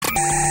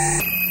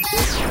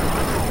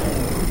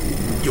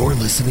You're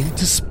listening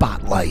to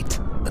Spotlight,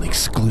 an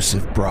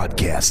exclusive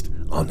broadcast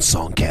on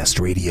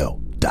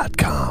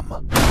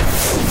songcastradio.com.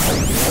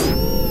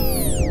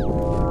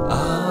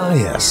 Ah,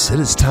 yes,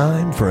 it is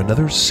time for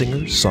another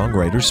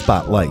singer-songwriter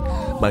spotlight.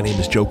 My name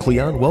is Joe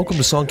Cleon. Welcome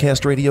to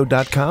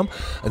songcastradio.com,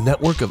 a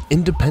network of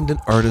independent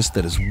artists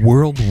that is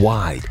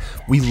worldwide.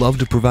 We love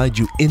to provide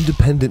you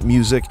independent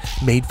music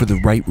made for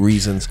the right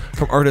reasons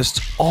from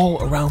artists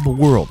all around the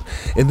world.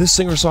 In this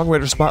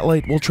singer-songwriter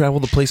spotlight, we'll travel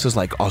to places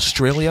like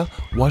Australia,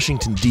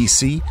 Washington,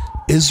 D.C.,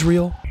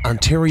 Israel,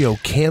 Ontario,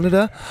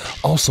 Canada,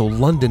 also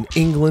London,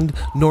 England,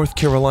 North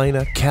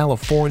Carolina,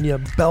 California,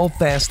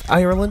 Belfast,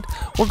 Ireland.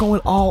 We're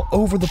going all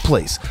over the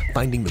place,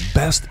 finding the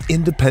best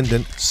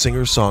independent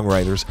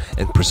singer-songwriters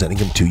and presenting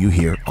them to you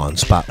here on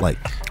Spotlight.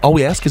 All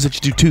we ask is that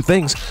you do two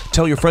things.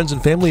 Tell your friends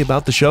and family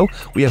about the show.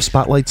 We have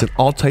spotlights in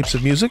all types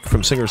of music,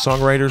 from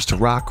singer-songwriters to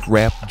rock,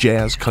 rap,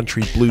 jazz,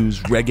 country, blues,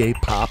 reggae,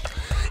 pop,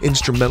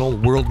 instrumental,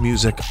 world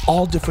music,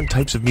 all different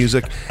types of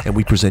music, and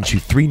we present you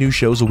 3 new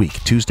shows a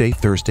week, Tuesday,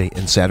 Thursday,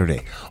 and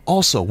Saturday.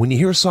 Also, when you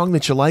hear a song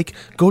that you like,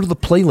 go to the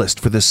playlist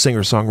for this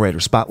singer-songwriter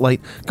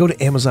spotlight, go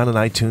to Amazon and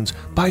iTunes,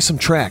 buy some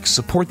tracks,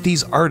 support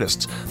these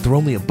artists. They're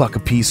only $1 a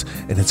piece,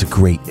 and it's a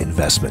great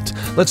investment.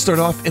 Let's start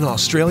off in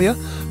Australia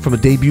from a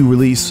debut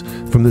release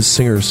from this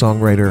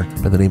singer-songwriter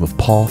by the name of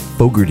Paul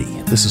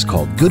Fogarty. This is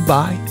called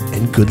Goodbye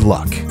and Good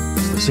Luck.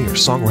 It's the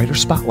singer-songwriter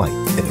spotlight,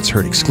 and it's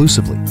heard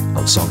exclusively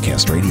on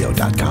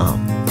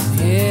songcastradio.com.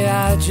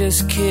 Yeah, I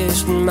just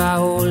kissed my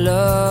whole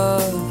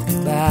love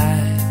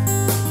goodbye.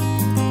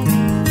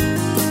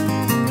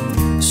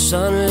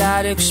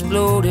 Sunlight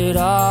exploded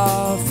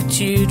off a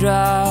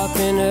teardrop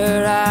in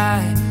her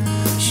eye.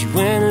 She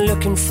went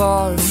looking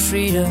for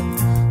freedom,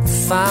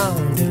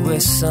 found it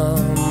with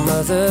some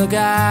other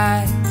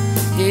guy.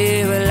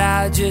 Yeah, well,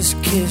 I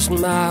just kissed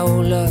my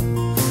whole love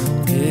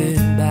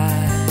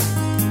goodbye.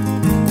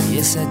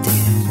 Yes, I did.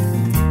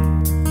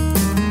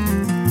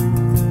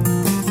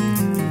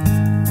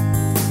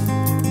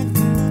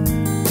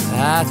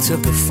 I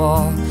took her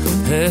for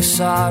her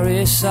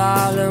sorry,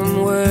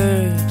 solemn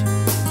word.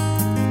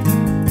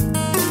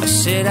 I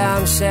said,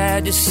 I'm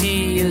sad to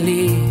see you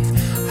leave.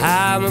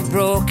 I'm a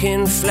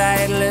broken,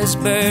 flightless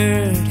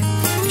bird.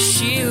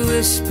 She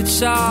whispered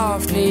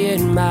softly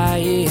in my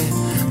ear.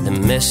 The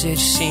message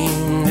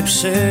seemed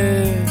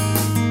absurd.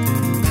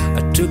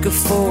 I took her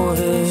for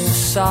her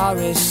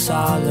sorry,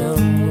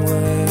 solemn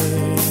word.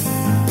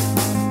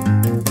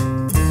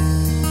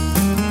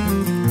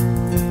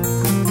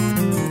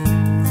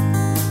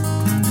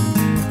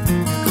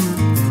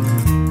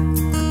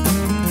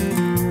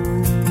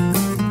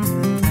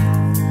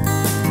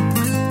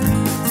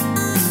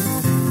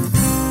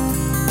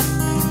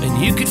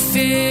 You could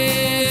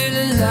fill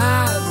a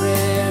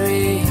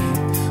library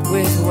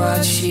with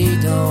what she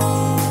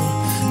don't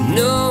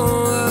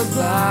know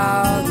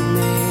about me.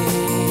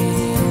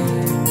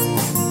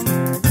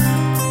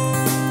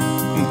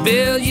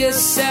 Build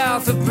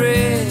yourself a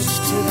bridge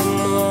to the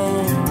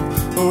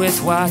moon with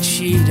what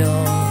she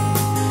don't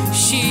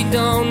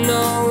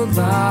know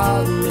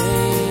about me.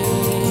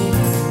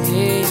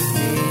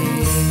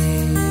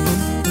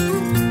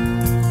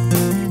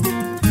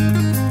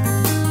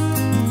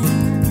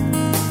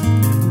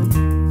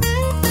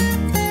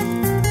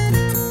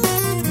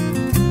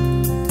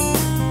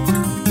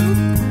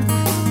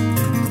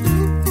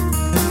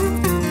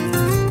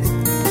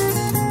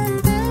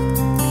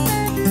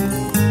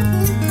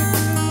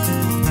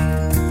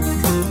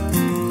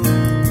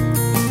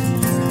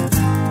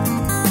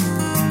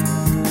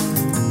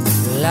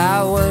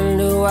 I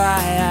wonder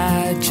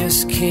why I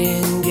just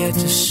can't get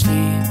to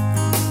sleep.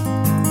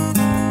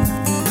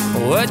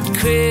 What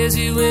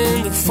crazy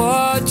wind of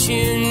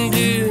fortune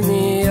blew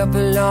me up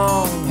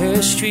along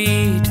her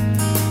street.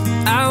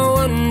 I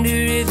wonder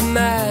if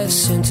my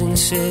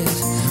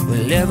sentences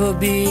will ever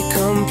be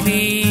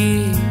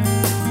complete.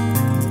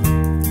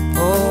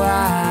 Oh,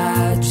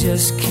 I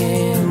just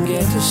can't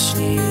get to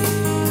sleep.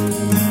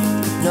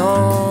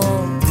 No.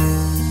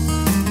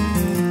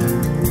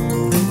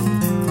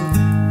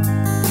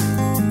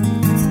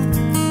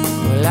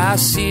 I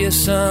see her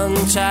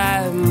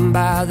sometime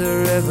by the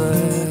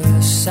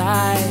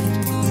riverside,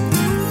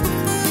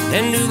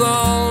 and of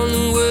all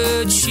the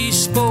words she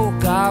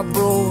spoke I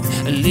broke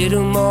a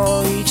little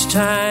more each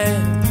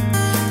time.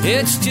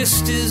 It's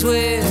just as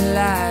well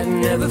I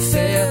never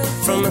fell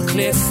from a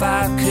cliff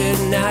I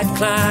could not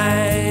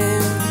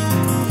climb.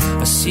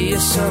 I see her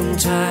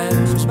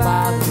sometimes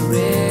by the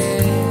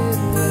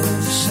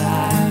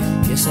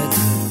riverside. Yes, I do.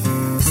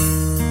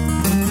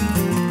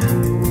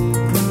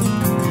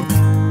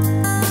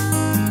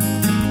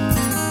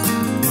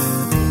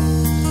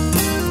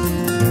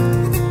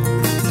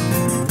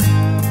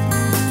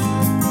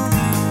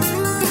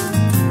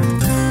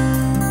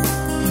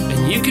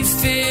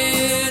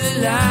 Fill a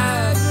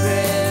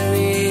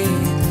library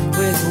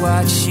with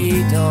what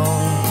she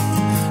don't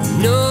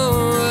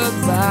know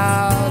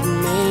about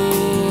me.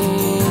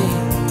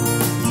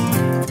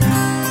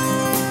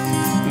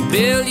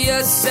 Build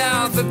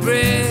yourself a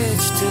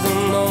bridge to the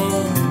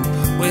moon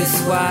with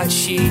what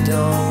she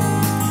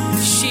don't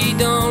she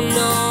don't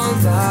know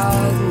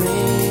about me.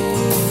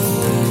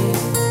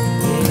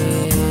 Yeah.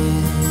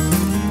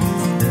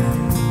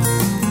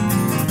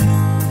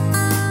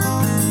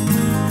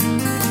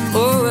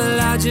 Oh, well,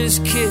 I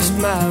just kissed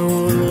my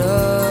old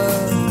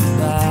love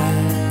goodbye.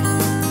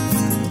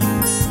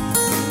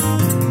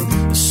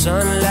 The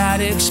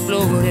sunlight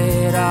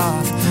exploded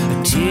off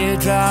a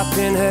teardrop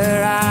in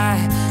her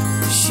eye.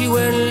 She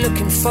went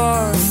looking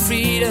for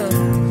freedom,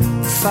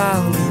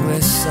 found it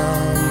with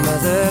some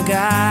other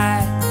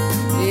guy.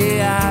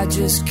 Yeah, I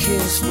just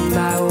kissed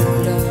my old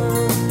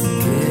love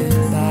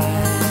goodbye.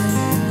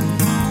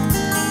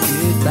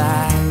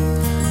 Goodbye,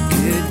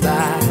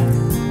 goodbye,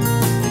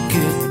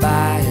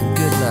 goodbye, and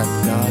good luck,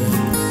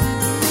 darling.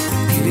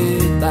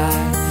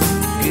 Goodbye,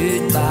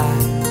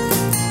 goodbye,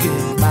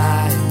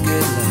 goodbye, and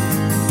good luck.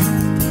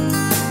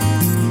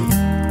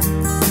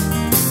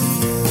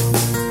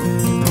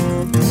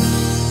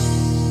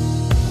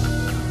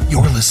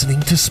 You're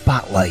listening to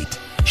Spotlight,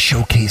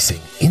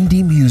 showcasing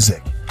indie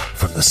music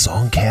from the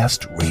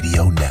Songcast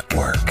Radio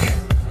Network.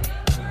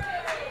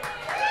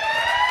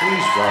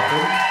 Please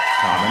welcome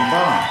Common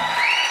Bond.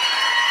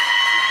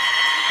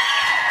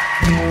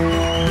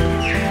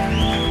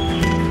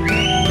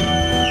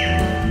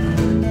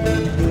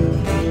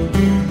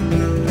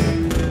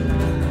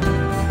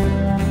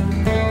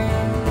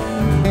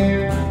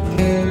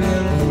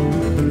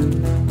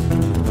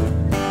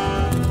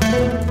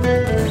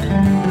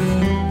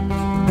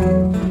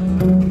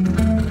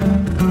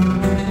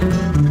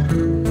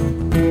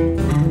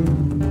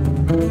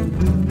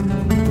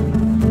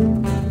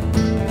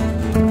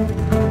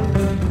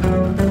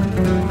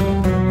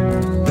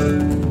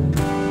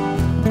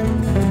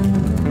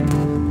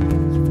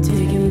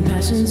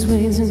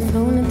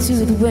 To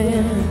the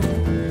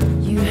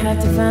wind, you have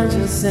to find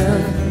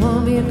yourself,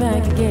 won't be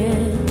back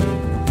again.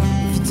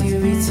 If you do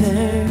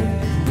return,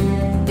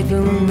 it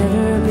will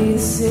never be the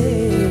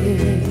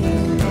same.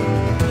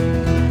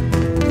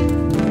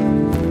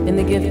 And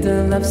the gift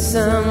of love,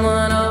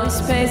 someone always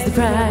pays the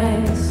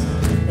price.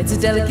 It's a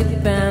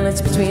delicate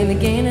balance between the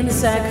gain and the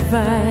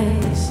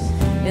sacrifice.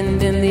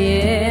 And in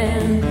the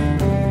end,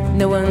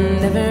 no one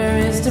ever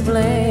is to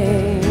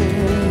blame.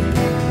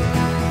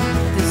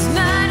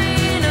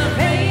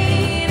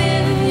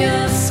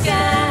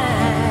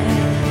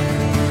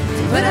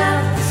 Put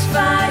out this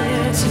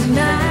fire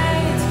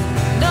tonight,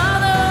 and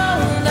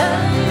although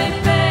love may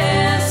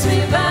pass me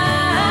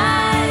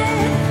by,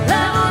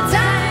 love will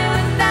die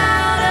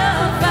without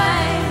a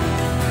fight.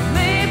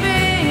 Maybe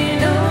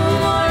no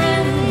more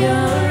in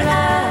your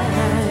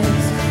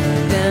eyes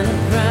than a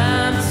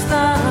promise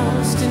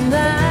lost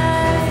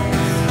tonight.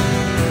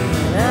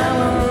 And I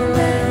won't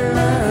let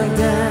love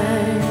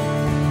die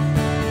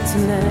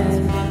tonight.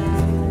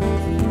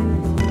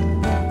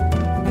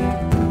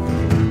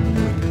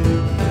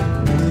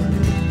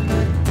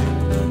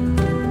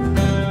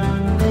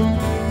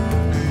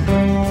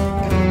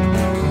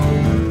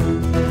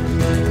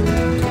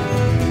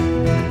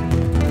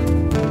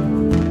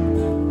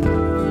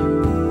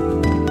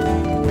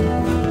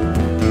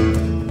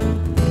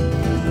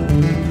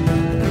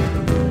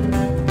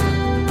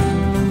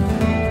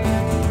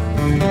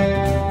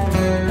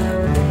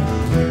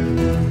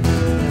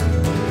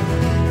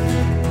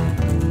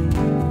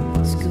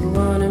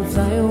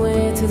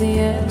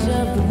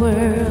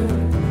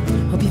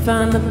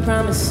 Find the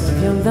promise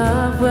of your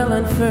love will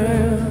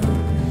unfurl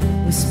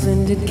with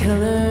splendid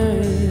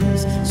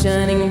colors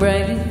shining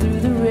brightly through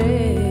the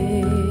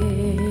rain.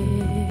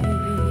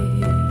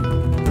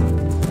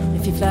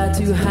 If you fly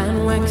too high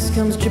and wax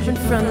comes dripping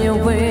from your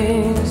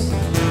wings,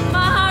 my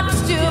heart will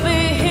still be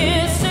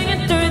here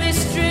singing through these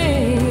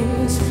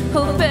strings.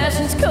 Oh,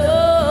 passion's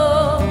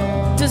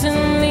cold,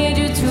 doesn't need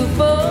you to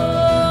fall.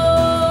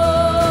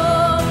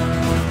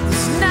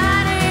 There's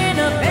not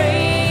enough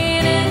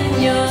rain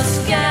in your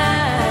sky.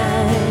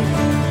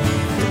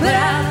 Put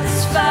out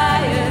this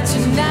fire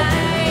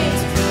tonight,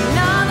 and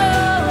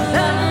although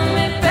love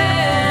may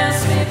pass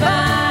me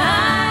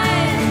by,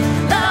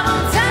 love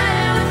won't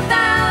die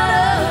without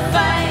a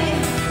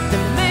fight.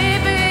 There may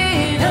be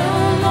no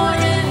more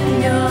in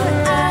your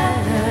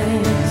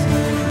eyes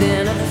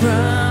than a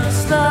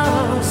promise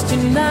lost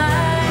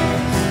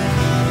tonight.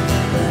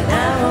 But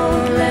I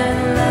won't let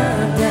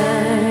love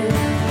die.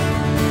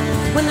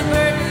 When the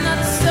burden of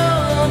the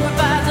soul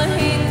provides a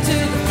heat to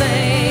the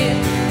flame,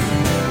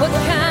 what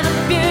kind of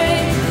beauty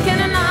can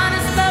an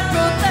honest love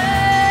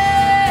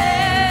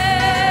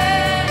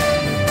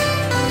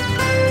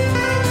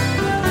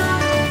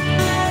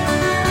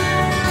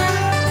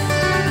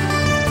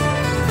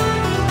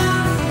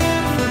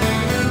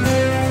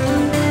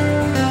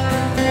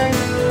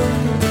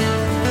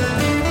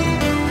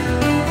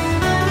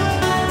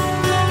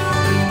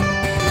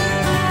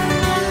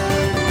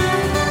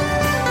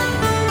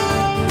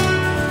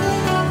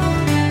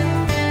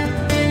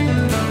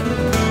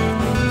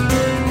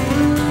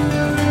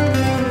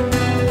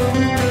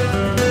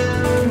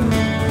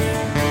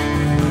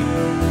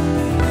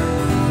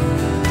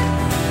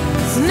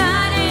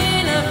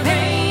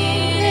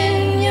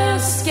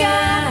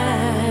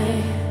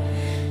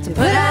to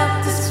put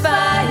out this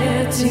fire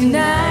fire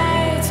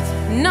tonight.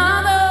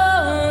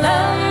 Another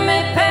love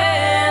may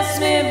pass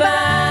me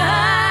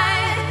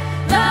by.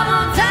 Love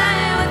won't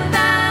die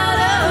without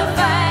a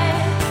fight.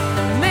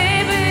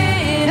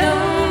 Maybe no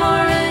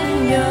more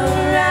in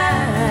your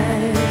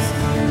eyes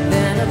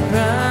than a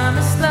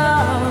promise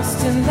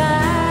lost in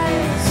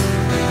lies.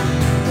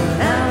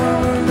 But I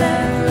won't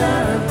let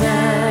love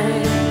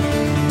die.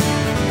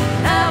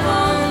 I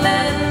won't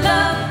let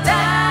love die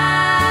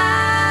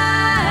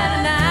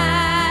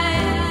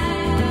tonight.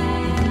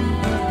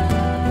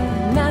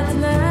 Not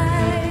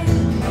tonight.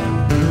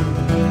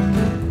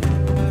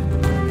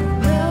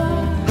 No.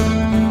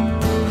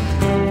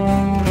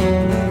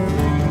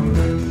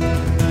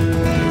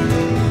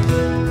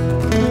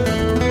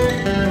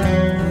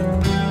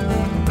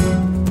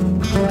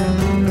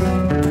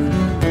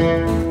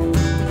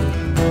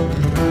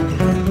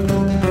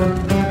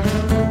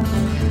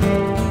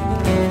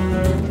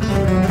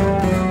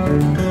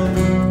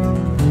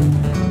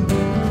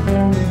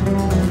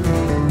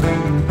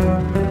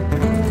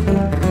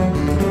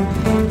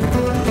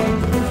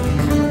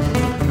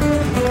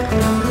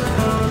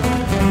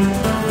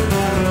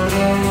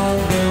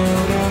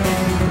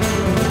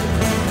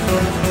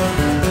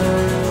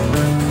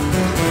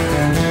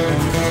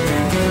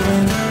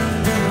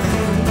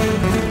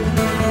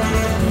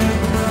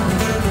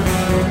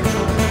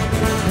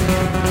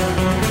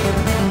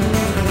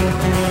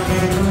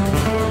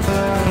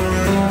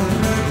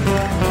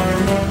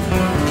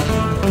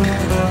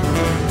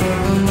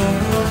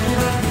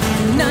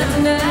 Not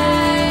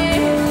tonight.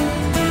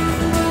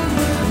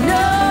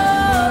 No,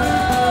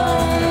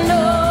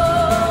 no,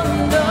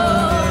 no.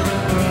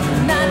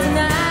 Not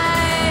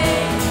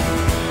tonight.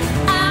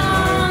 I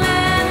won't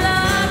let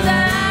love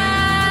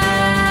die.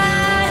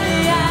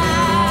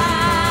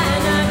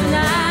 Not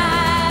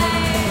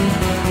tonight.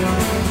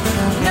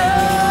 No,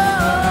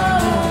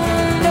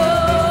 no,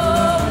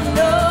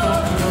 no.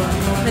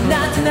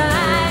 Not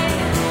tonight.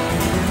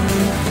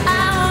 I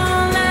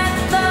won't let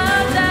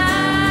love die.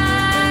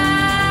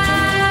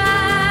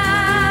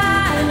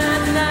 Not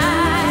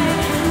tonight.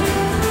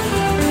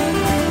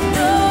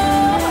 No,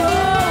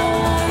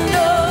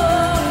 no,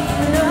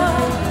 no.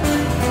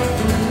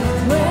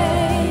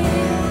 Wait.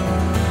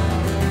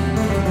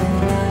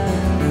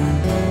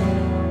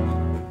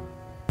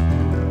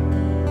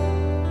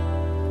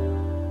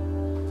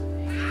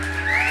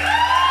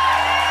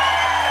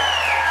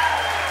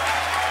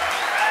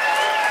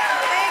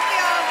 Thank you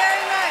all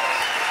very much.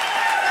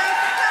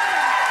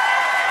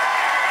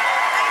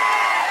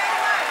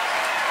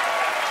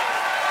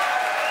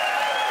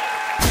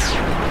 Thanks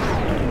for coming. Thank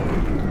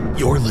you very much.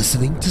 You're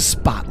listening to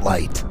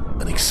Spotlight,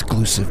 an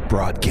exclusive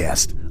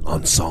broadcast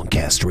on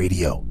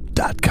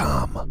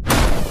songcastradio.com.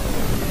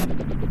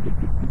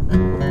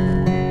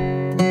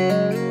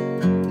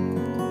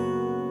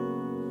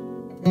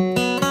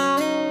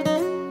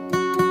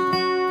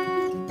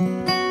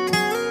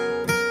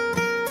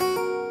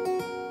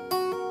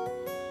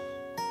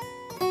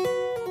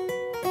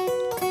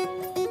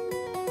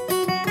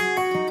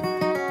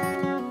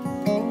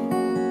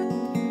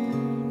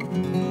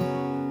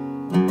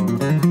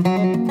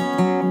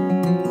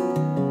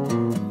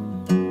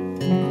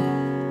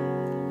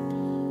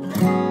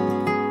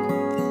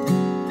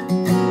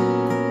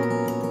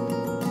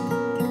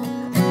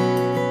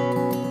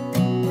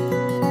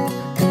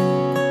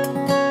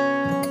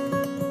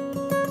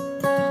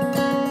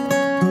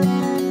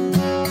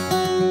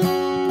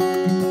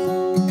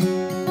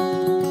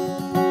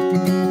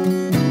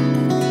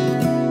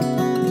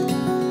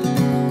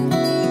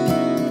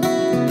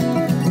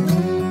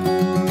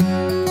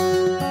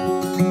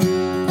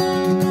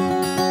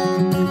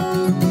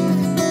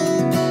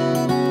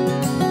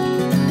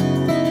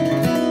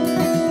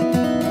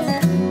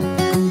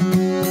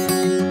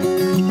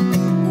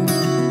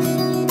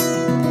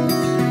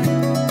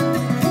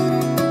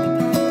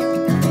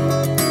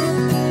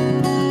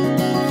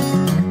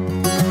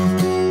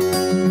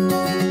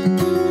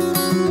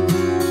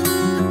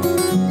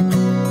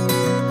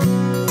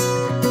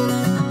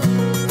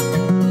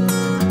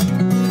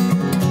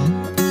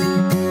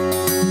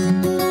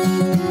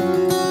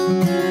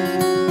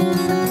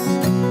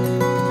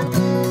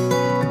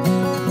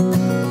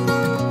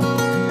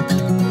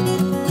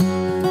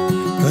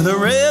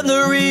 There ain't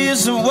no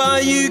reason why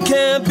you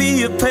can't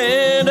be a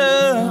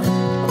panda.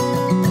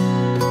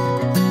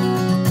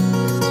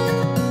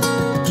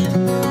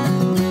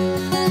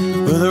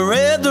 There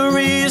ain't no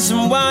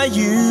reason why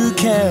you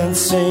can't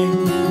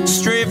sing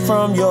straight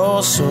from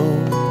your soul.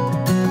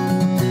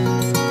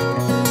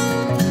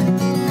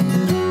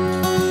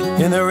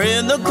 And there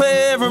ain't no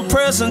clear and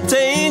present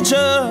danger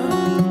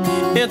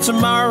in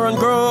tomorrow and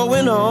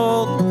growing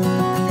old.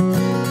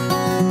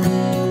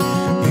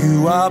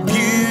 You are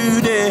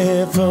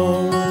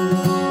beautiful.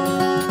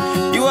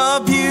 You are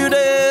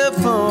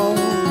beautiful.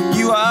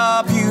 You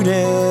are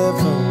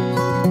beautiful.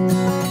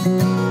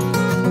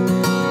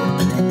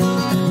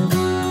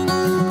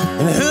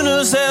 And who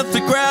knows if the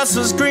grass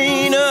is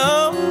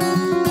greener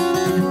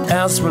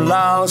as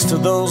belongs to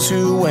those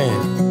who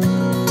win.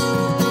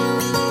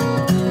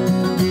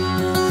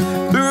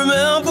 But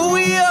remember,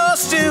 we are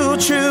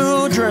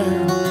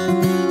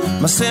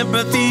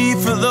sympathy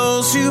for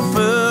those who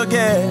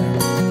forget.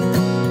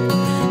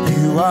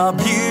 You are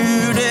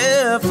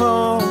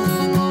beautiful.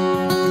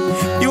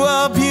 You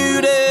are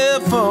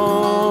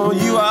beautiful.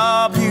 You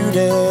are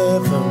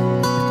beautiful.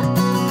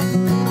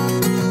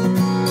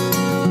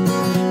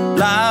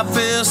 Life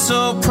is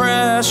so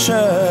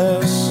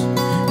precious.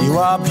 You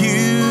are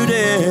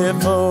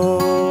beautiful.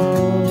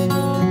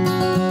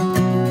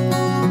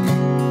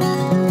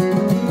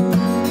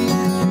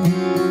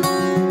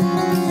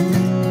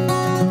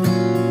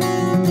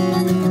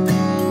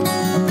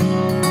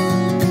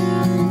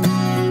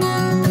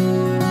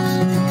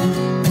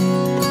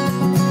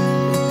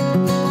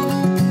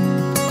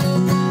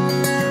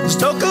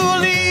 Don't go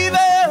leaving,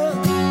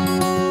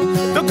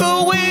 don't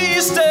go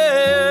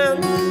wasting,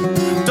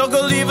 don't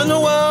go leaving the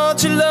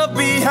world you love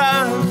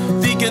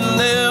behind, thinking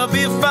they'll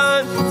be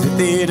fine. If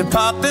they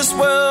depart this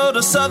world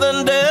of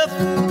sudden death,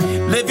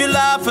 live your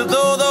life with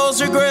all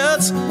those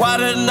regrets. Why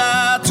didn't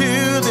I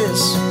do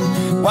this?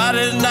 Why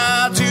didn't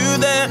I do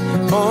that?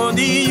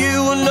 Only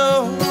you will know.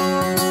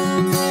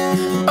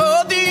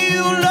 Only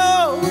you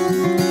know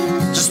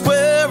just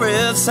where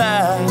it's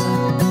at.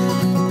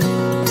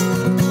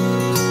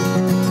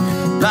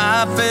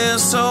 Life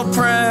is so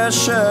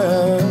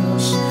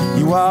precious.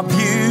 You are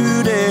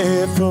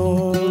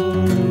beautiful.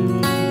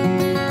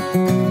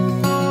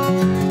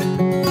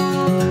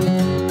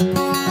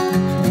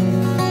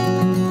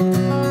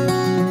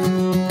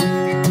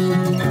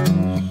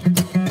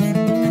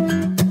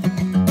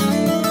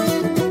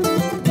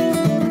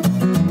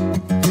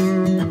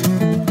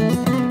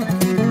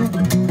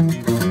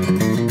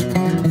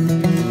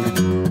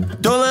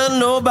 Don't let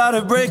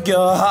nobody break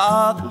your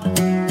heart.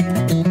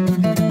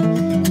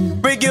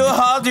 Your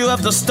heart, you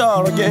have to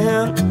start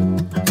again.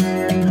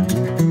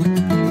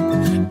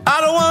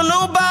 I don't want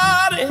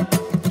nobody.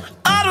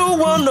 I don't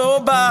want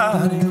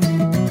nobody.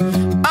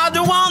 I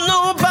don't want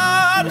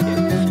nobody.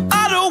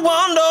 I don't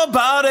want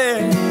nobody.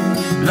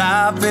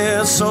 Life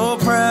is so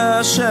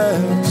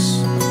precious.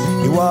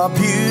 You are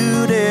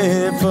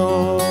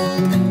beautiful.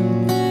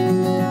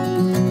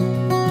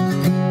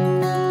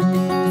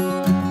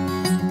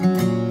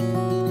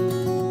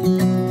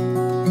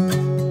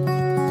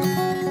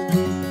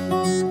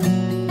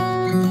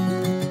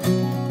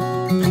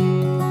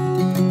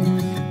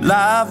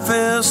 Life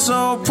is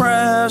so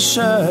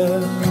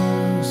precious.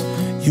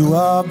 You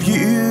are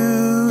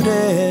beautiful.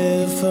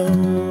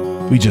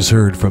 We just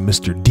heard from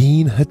Mr.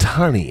 Dean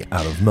Haitani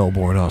out of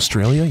Melbourne,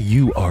 Australia.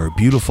 You are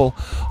beautiful.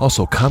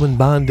 Also, Common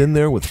Bond in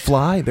there with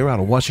Fly. They're out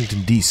of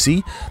Washington,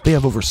 D.C. They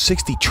have over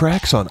 60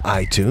 tracks on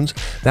iTunes.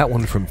 That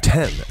one from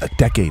 10, A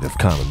Decade of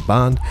Common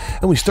Bond.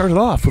 And we started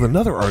off with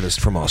another artist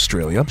from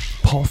Australia,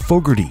 Paul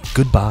Fogarty.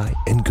 Goodbye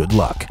and good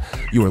luck.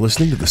 You are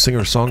listening to the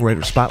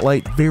Singer-Songwriter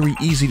Spotlight. Very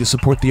easy to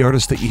support the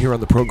artists that you hear on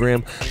the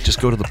program.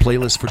 Just go to the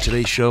playlist for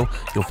today's show.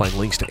 You'll find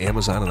links to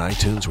Amazon and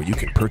iTunes where you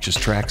can purchase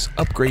tracks,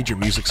 upgrade your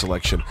music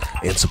selection,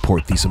 and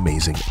support these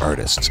amazing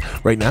artists.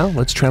 Right now,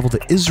 let's travel to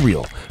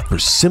Israel for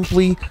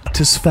Simply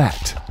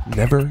Tisfat,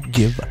 Never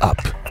Give Up.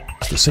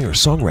 It's the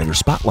Singer-Songwriter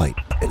Spotlight,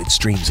 and it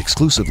streams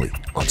exclusively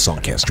on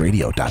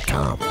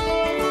songcastradio.com.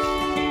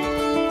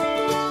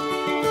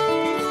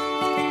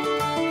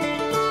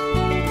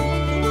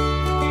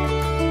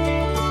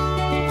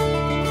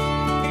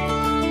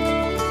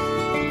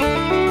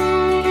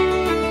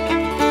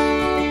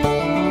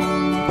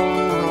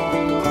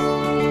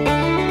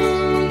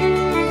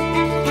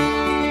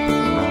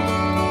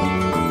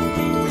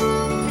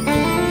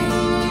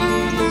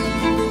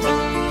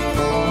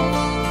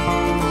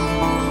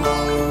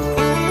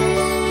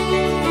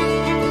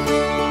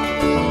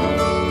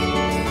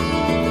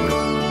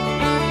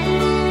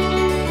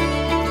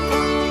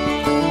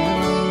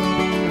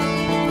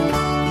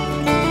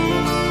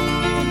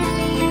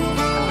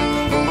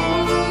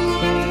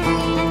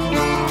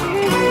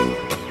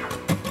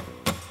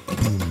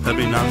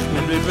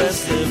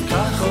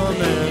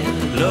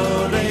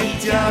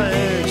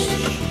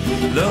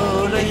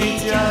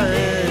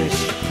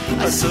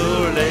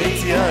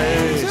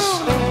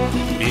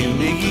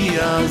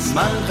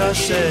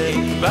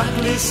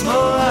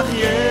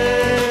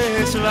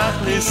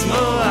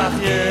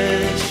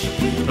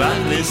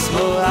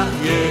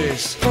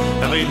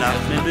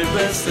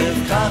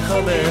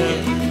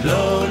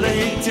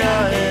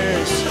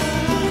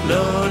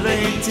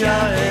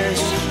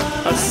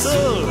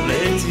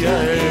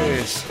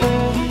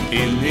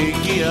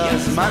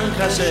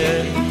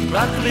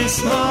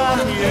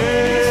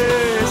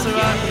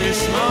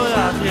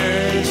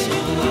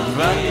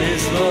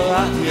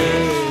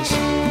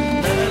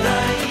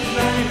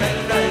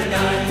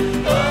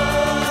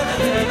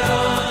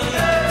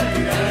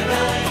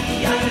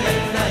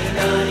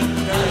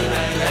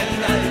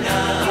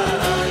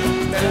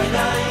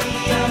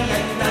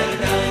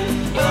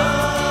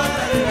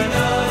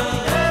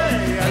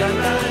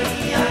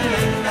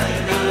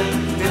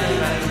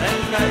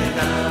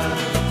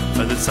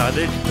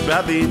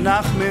 Rabbi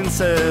Nachman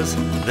says,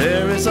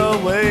 there is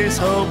always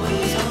hope,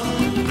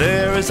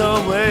 there is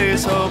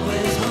always hope,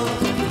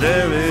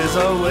 there is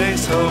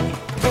always hope.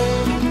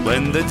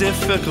 When the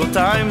difficult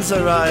times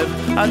arrive,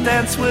 a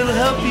dance will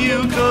help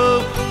you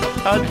cope.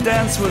 A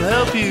dance will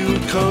help you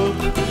cope.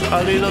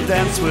 A little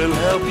dance will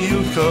help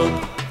you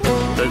cope.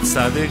 The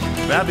Tzaddik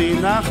Rabbi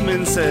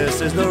Nachman says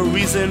there's no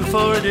reason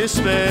for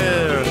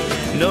despair.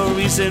 No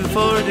reason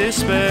for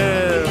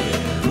despair.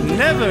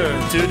 Never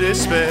to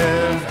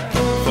despair.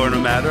 For no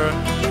matter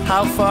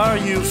how far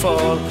you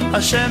fall,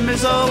 Hashem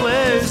is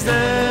always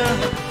there.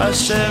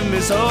 Hashem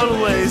is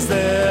always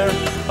there.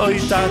 Oy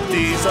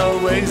Tati's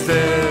always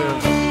there.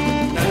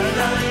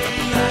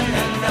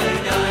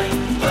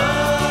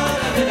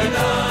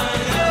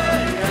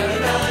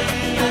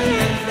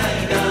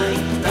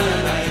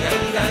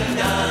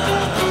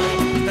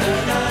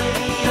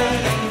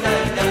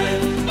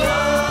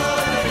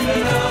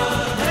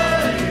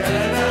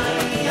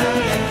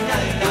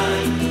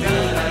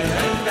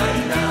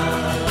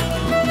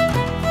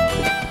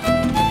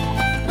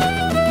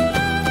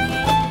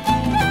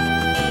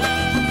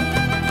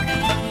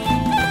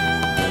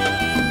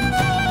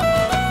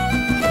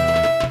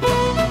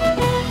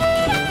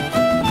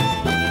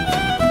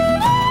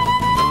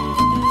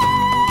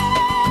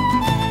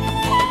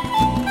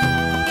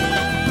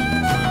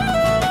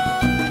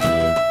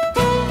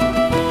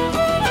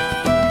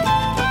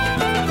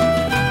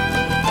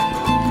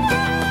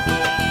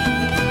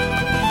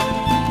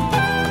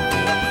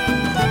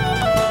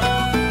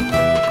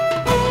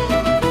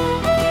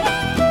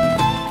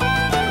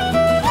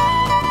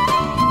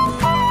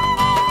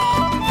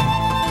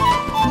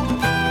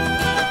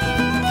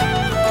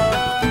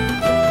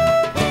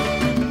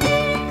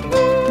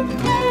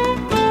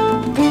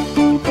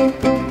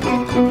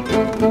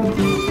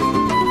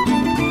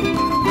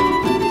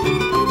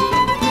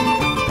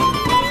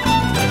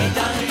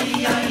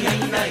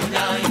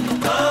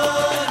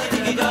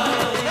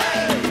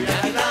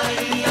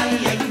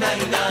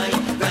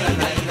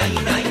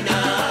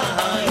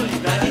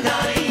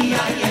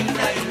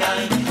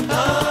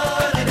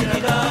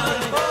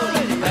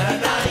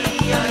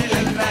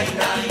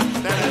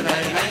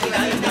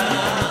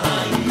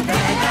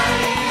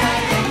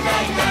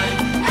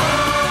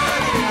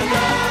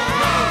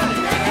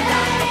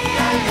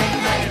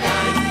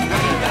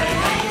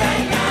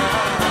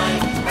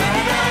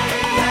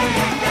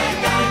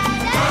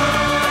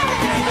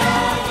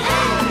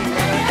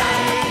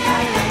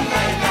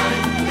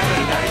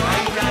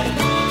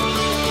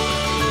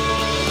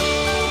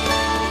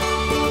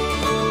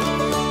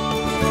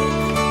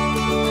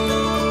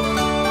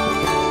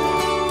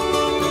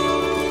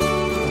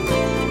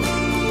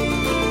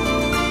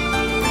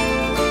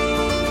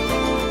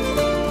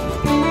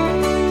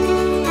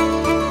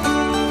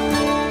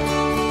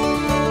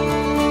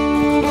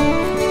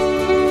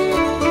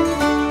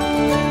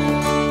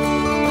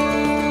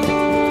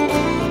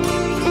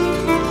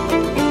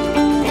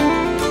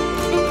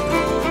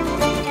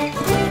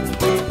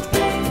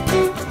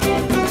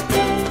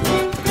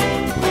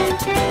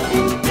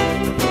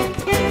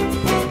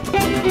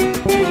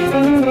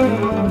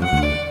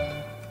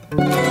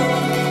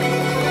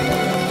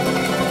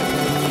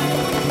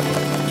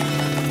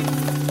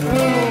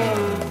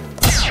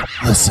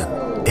 Listen,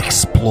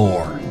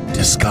 explore,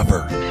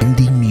 discover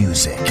indie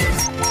music.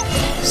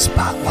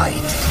 Spotlight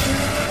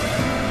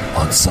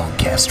on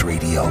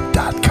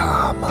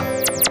songcastradio.com.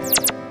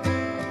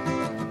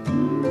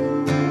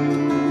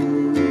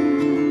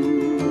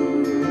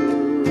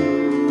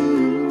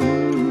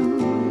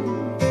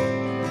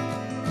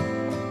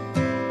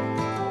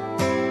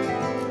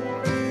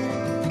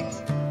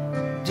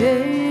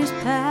 Days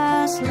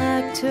pass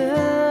like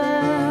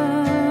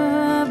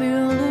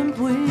turbulent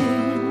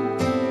wind.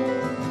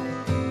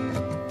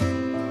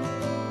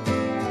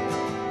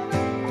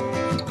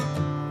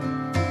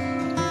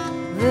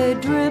 They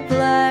drip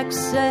like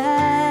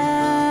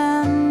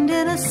sand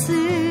in a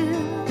sieve,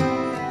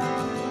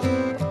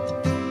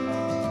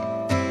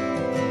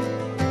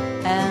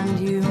 and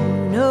you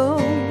know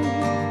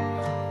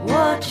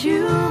what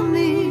you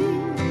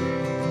mean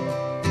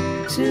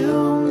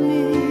to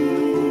me.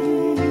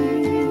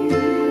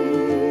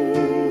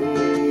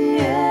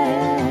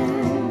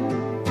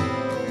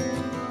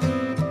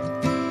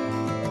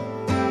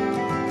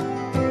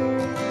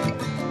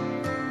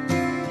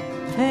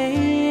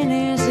 Pain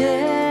is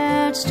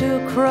etched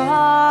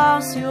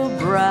across your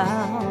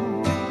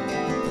brow.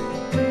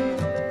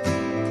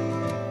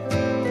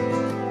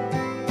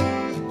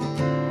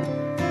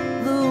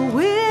 The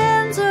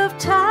winds of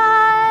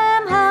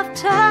time have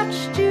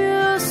touched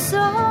you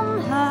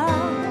somehow.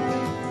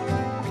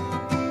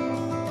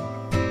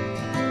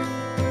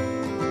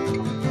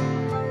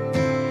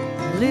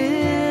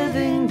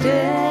 Living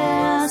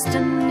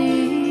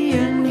destiny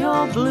in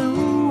your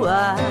blue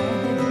eyes.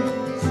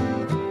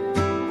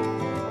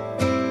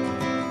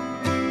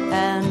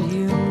 And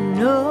you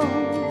know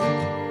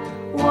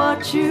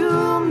what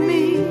you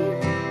mean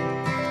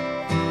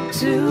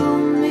to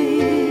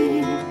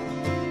me.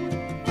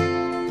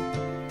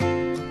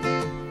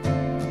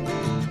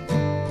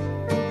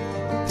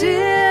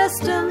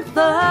 Distant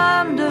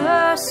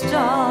thunder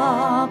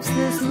stops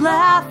this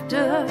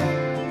laughter.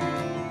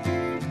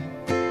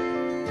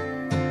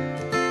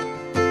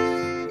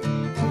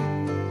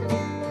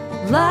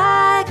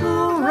 like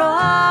a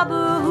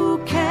robber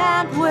who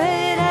can't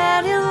wait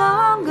any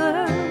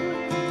longer.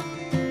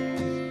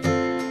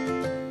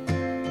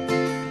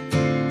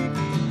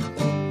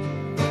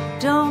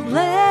 Don't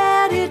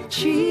let it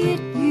cheat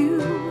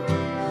you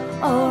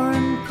or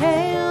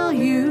impale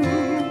you.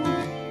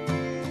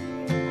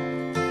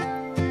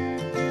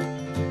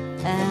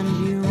 And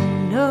you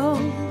know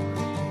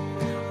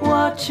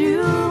what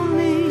you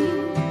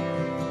mean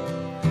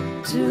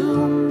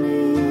to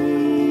me.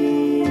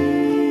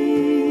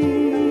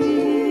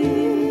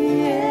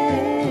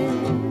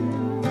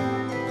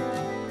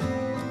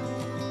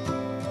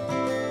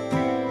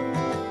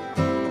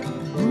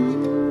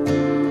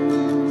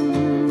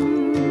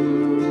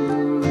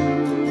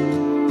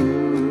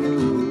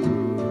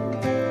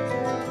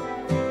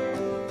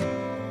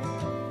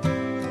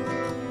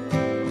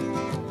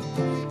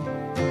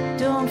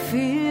 Don't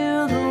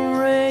fear the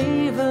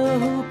raver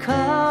who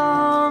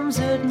comes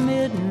at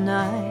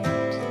midnight.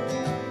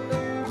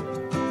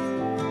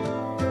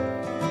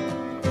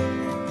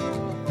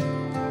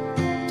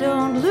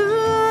 Don't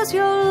lose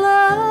your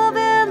love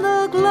in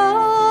the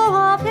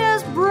glow of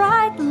his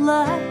bright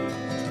light.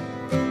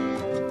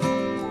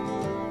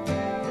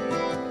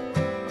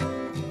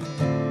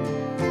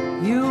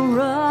 You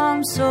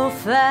run so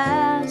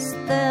fast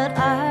that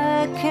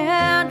I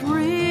can't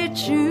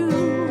reach you.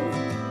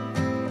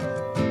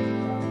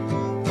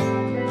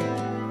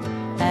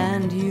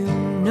 And you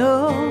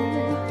know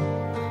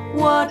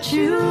what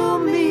you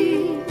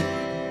mean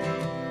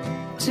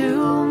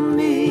to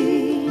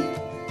me.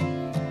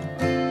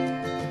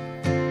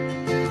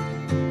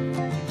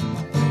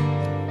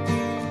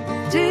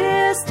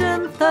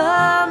 Distant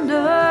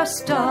thunder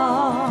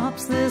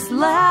stops this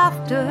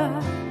laughter.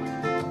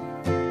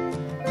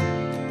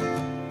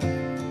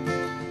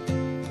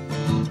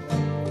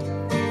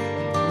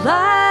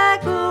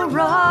 Like a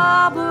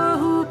robber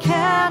who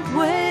can't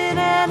wait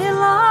any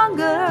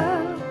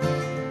longer.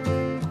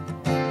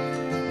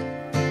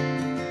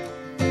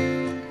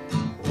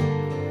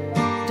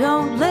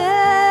 Don't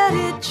let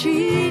it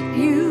cheat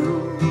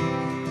you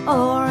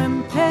or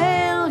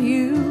impale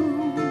you.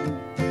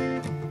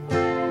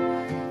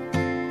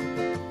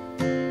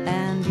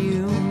 And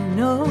you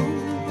know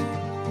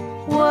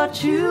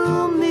what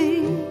you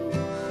mean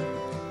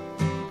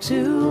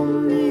to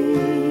me.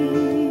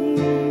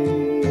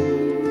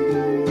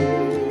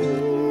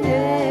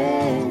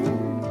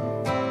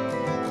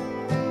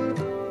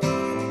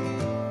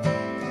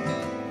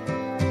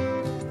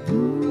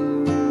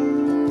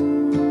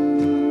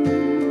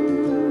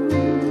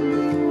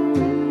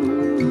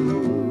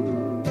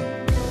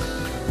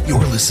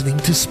 You're listening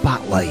to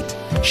Spotlight,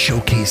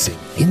 showcasing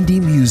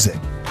indie music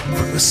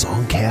from the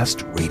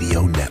Songcast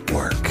Radio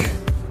Network.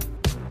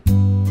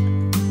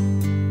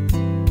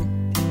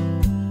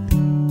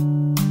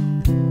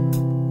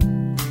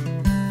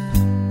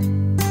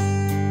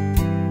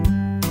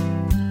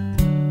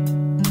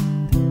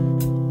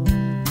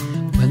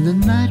 When the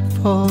night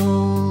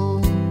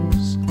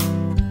falls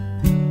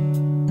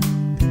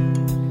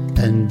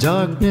and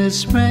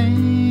darkness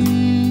reigns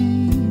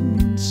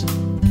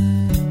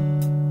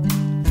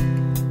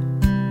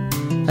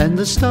and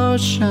the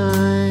stars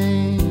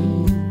shine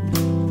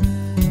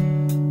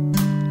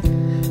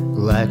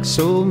like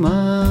so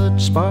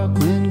much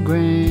sparkling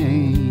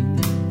grain.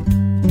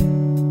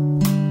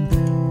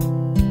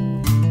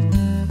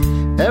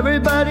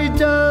 Everybody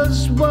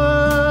does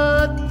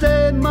what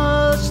they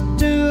must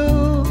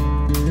do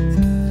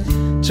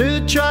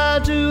to try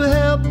to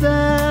help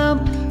them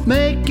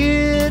make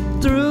it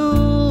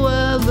through.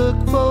 I look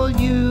for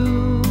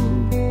you.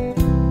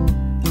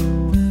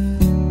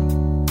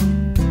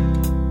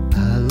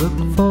 I look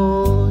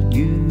for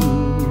you.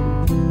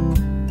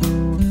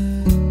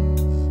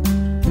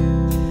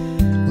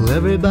 Well,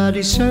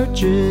 everybody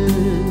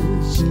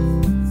searches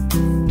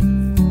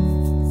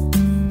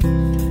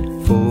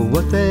for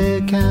what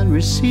they can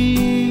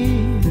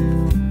receive,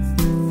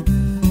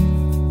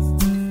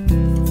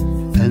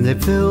 and they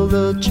fill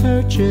the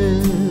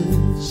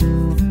churches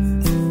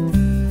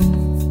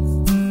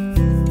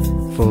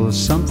for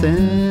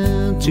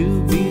something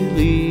to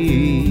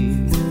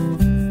believe.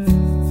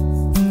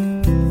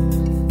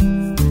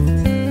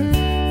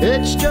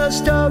 It's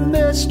just a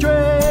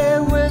mystery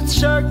with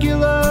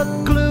circular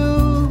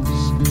clues,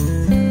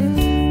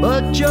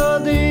 but you're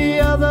the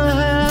other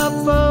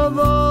half of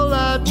all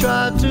I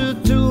try to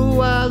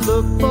do. I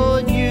look for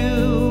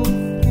you.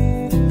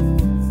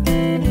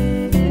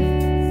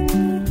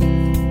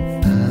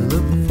 I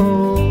look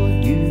for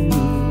you.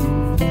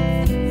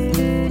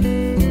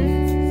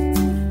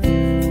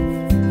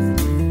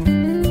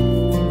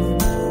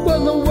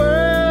 When the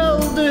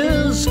world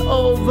is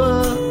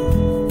over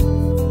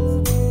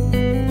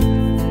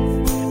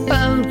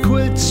and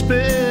quit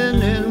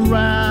spinning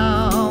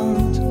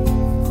round,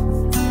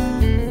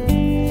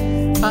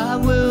 I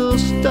will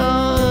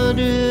start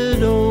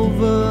it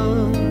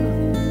over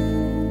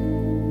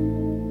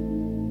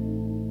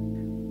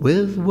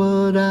with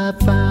what I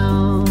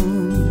found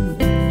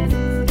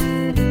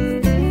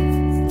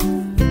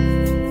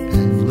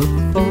and look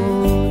for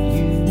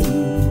you.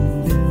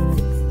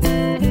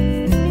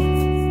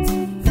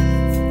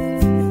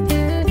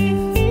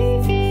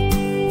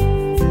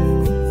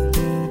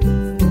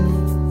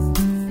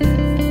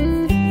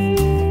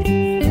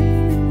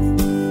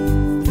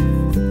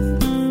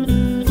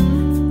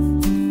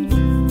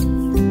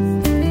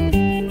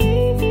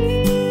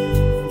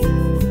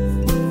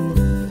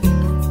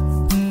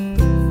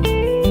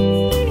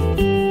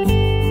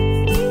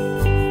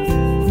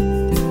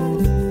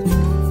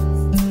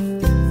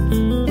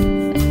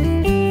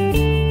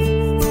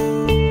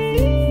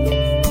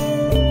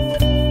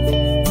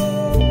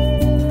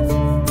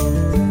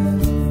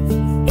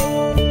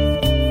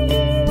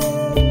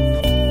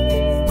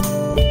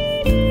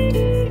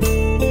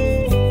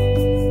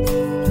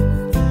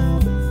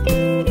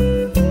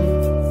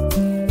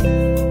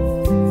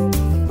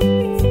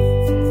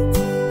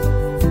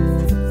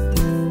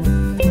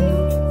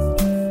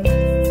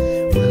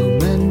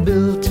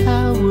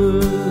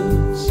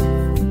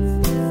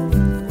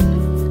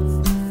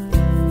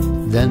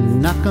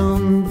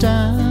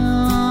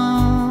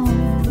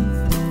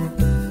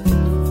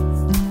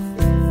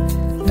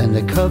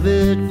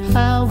 it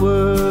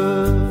power,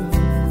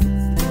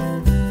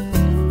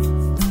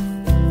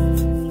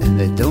 and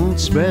they don't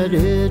spread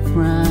it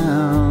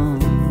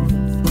round.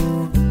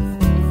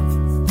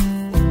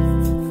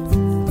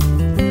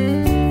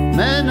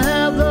 Men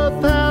have the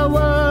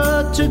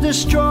power to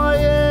destroy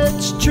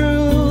its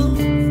truth,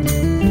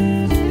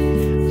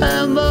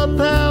 and the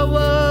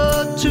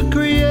power to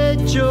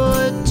create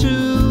joy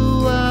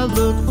too. I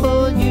look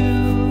for you.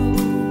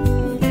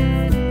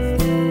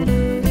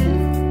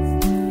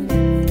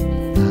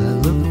 I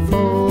look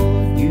for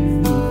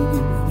you.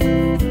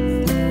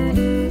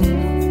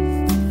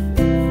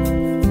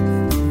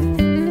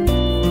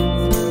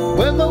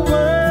 When the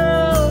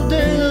world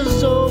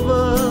is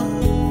over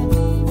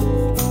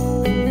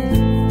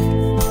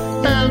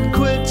and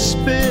quit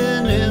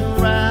spinning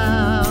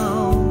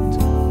round,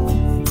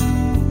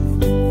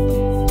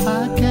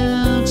 I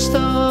can't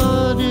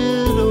start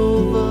it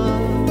over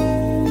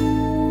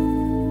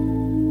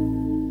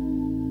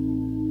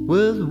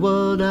with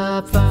what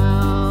I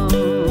found,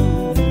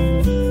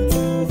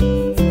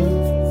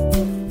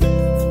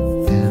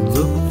 and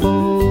look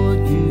for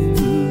you.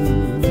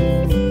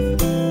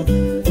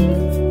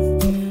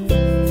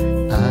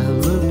 I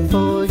look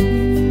for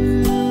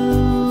you.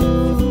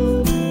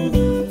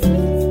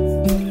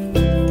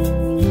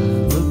 I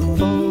look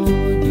for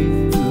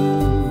you.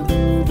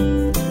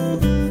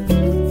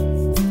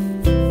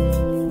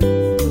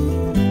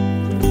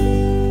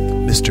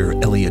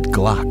 Mr. Elliot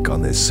Glock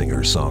on this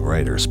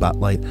singer-songwriter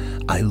spotlight,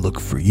 I Look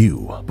For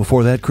You.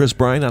 Before that, Chris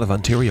Bryan out of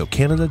Ontario,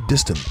 Canada,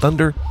 Distant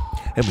Thunder.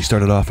 And we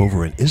started off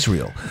over in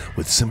Israel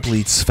with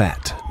Simply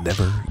Tzfat,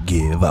 Never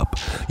Give Up.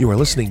 You are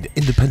listening to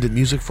independent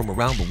music from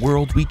around the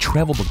world. We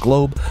travel the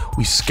globe.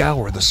 We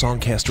scour the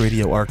Songcast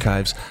Radio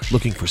archives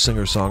looking for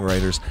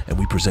singer-songwriters, and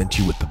we present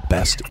you with the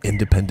best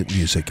independent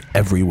music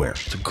everywhere.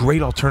 It's a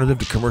great alternative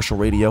to commercial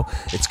radio.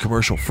 It's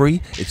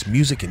commercial-free, it's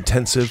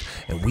music-intensive,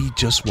 and we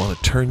just want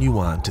to turn you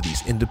on to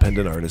these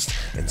independent artists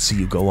and see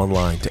you go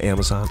online to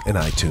Amazon and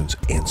iTunes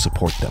and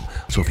support them.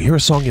 So if you hear a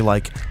song you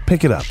like,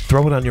 pick it up,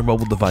 throw it on your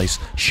mobile device,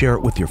 share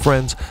it with your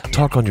friends,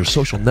 talk on your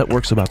social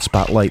networks about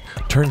Spotlight,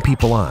 turn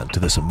people on to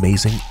this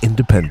amazing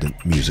independent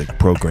music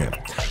program.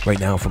 Right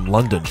now from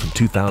London, from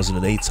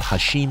 2008's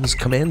Hashim's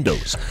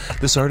Commandos.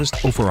 This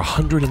artist, over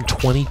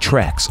 120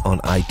 tracks on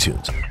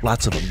iTunes.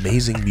 Lots of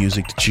amazing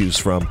music to choose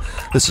from.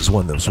 This is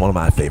one that was one of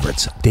my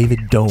favorites.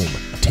 David Dome,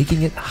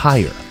 Taking It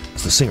Higher.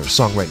 It's the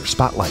singer-songwriter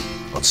Spotlight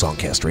on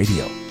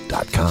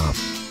SongcastRadio.com.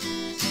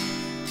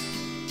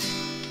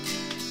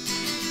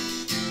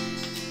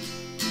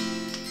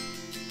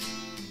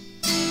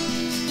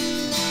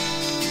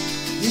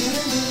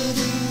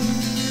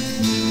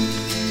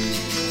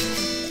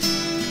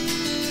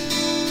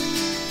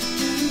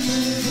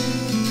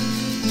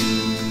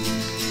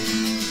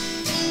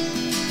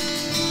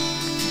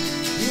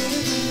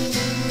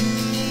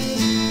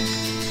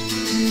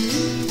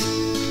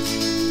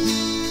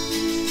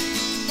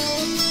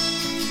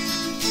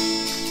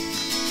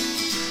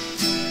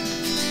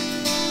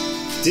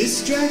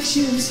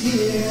 Distractions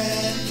here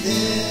and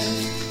there,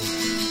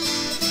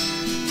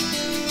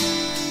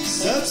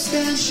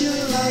 substantial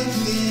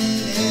life in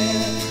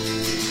air.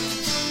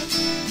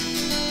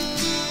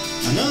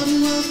 An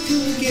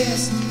unwelcome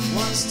guest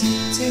wants to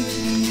take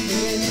me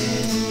there.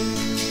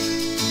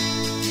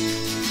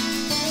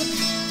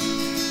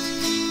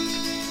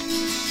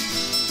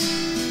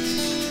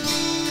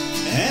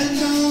 And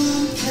all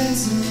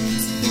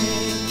unpleasant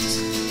things,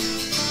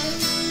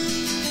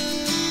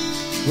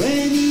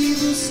 when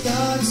evil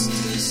starts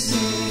to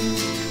sing,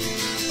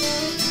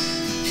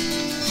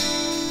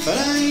 but I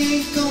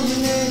ain't gonna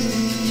let it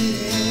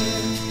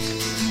end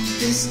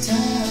this time.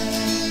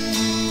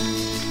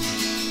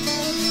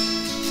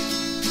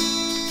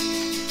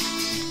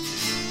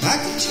 I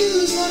can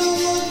choose what I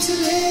want to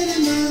let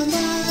in my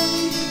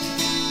mind.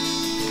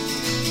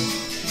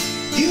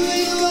 You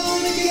ain't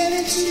gonna get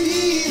it to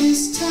me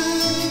this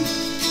time.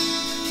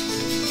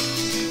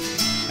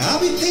 I'll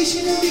be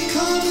patient and be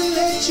calm and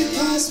let you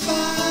pass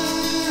by.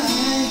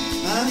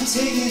 I'm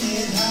taking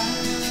it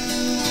higher.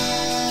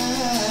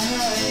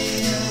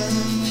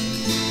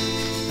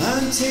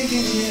 I'm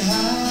taking it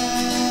higher.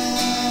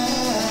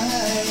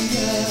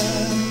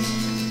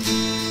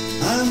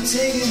 I'm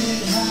taking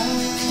it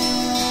higher.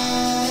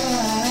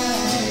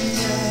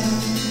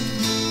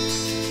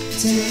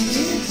 Take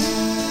it higher.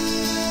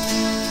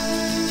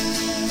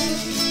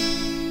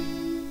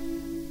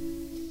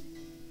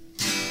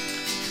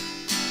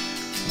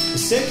 The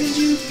second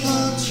you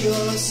plant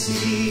your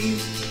seed,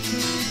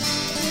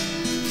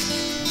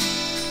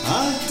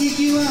 I'll dig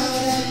you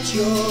out at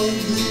your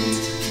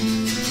root,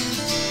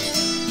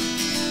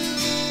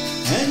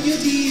 and your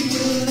deed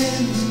will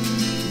end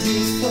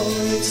before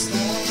it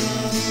starts.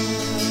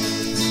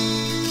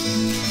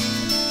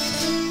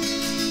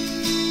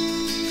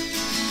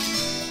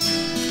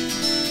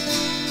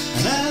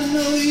 And I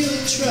know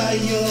you'll try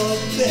your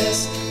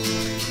best,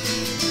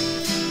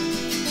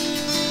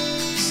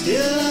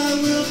 still I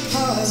will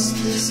pass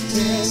this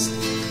test.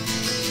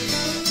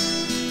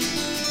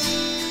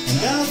 And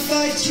I'll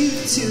fight you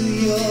till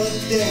your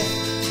death,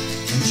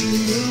 and you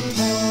will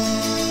part.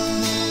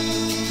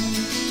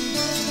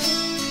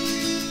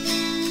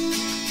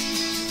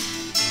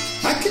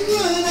 I can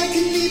run, I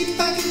can leap,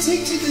 I can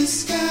take to the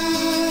sky.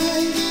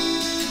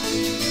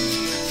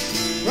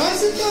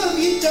 Rise above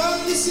your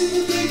darkness in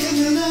the blink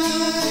of an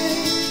eye.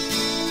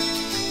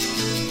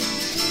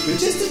 With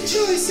just a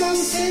choice, I'll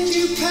send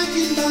you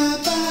packing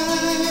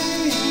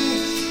bye-bye.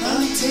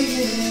 I'm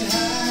taking it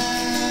higher.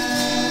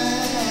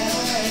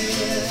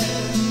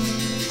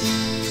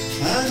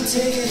 I'm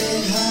taking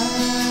it higher.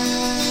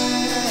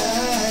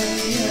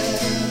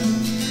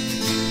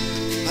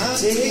 I'm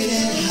taking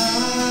it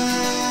higher.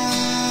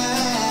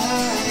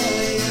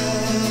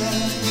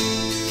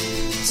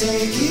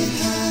 Take it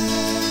higher.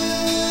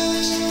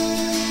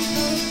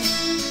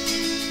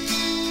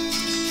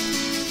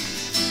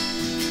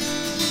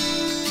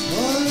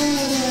 All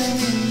that I'm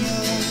in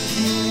your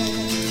head.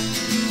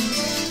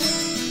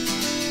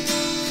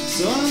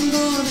 So I'm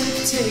gonna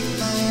take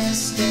my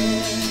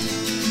stand.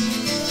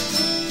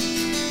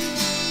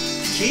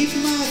 Keep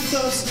my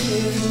thoughts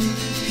clear and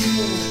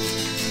pure.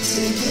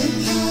 Take them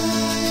high.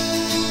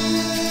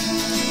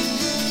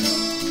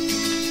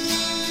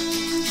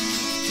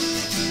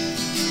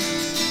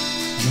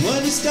 And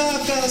when it's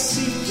dark, I'll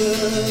seek the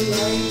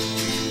light.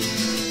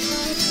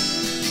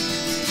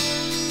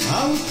 I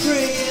will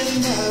pray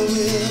and I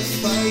will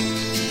fight.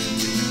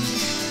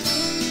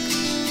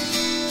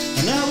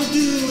 And I will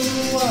do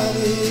what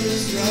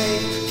is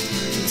right.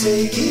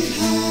 Take it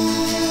high.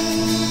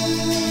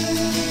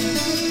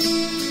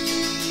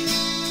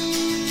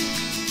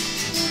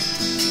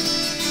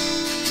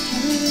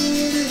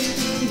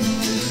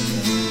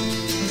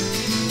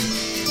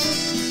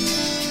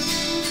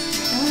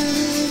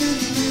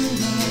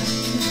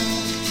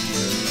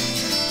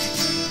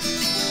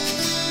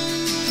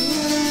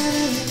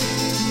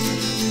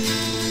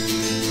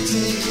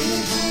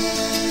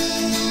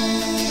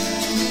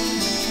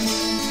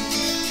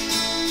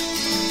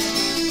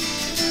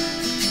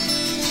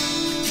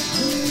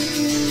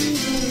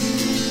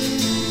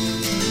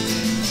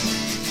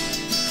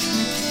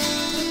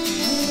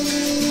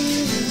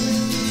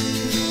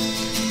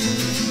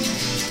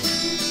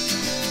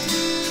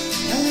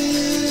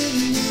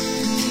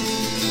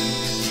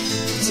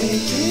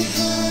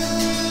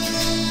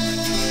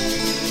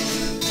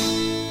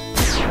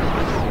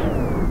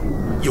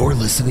 You're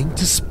listening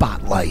to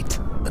Spotlight,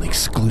 an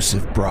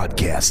exclusive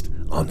broadcast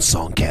on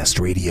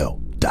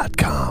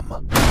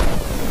songcastradio.com.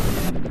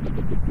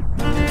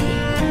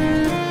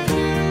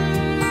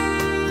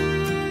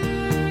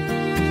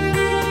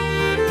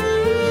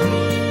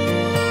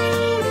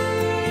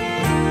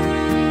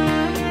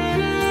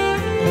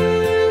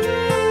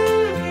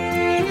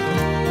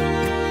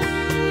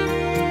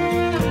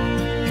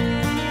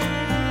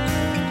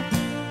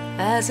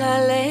 As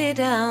I lay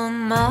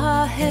down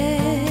my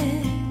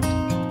head,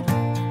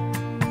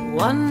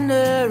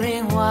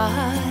 wondering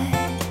why,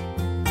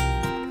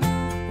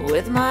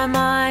 with my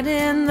mind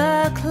in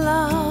the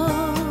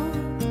clouds,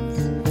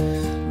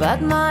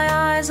 but my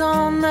eyes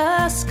on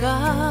the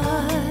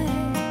sky,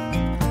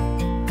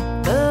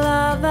 the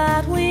love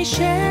that we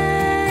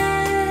shared,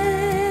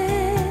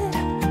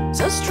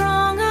 so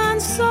strong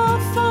and so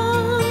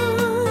fine.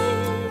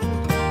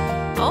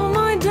 Oh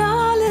my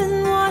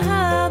darling, what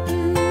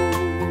happened?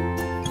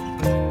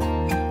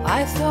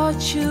 I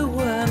thought you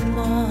were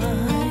mine.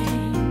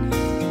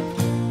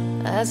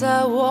 As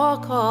I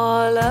walk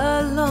all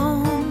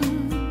alone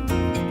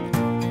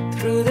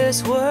through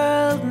this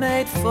world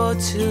made for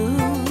two,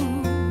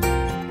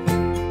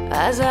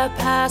 as I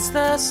pass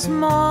the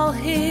small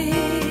hill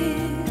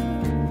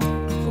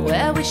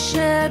where we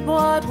shared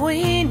what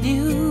we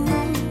knew,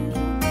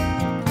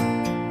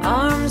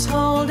 arms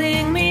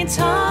holding me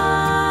tight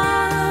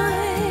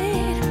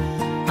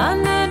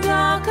under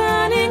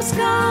darkening skies.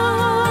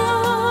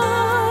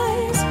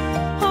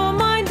 Oh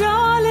my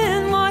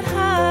darling, what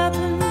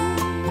happened?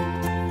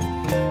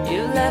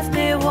 You left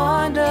me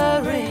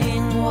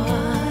wondering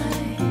why.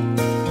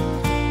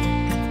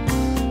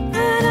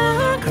 And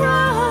I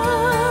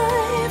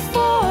cry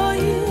for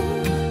you,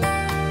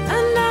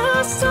 and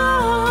I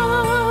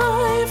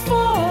sigh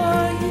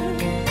for you,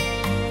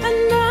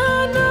 and I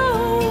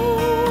know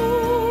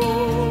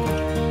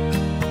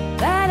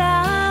that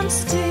I'm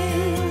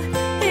still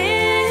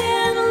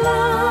in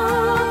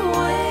love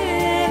with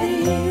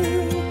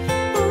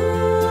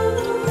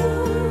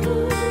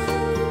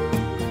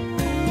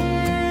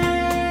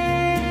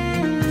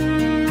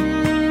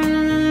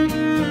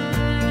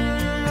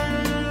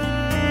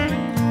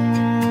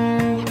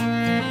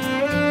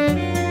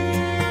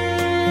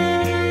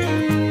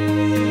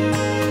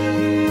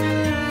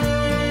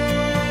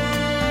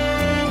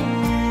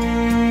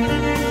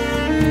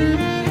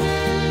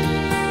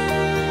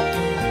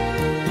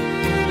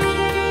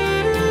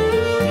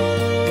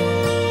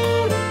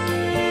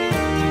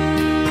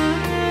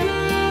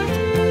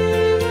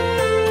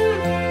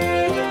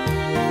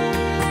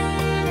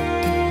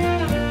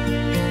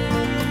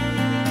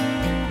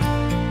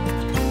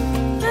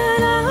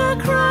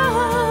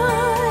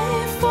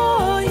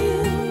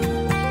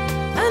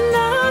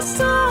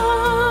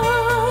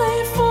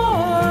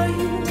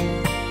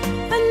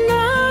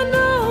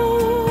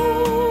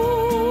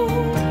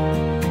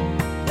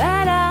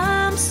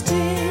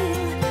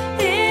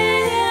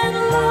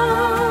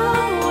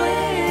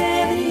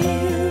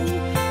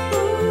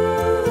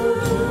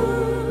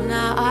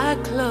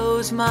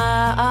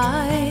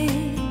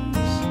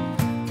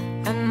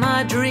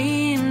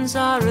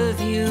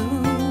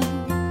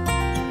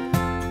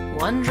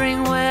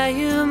wondering where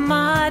you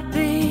might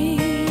be.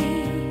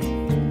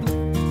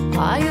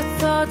 Are your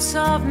thoughts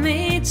of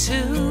me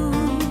too?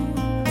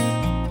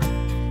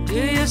 Do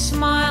you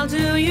smile,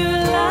 do you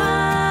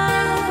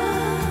laugh?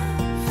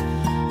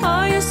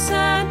 Are you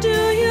sad, do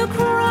you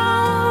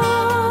cry?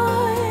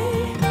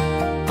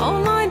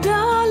 Oh my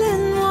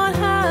darling, what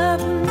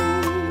happened?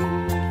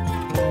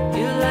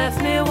 You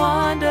left me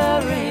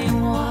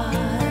wondering why.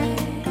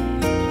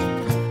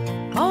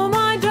 Oh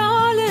my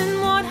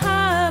darling, what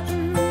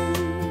happened?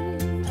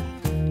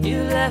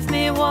 You left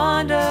me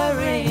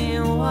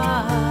wondering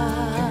why.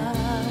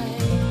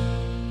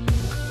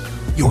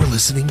 You're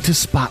listening to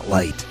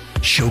Spotlight,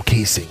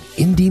 showcasing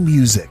indie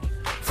music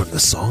from the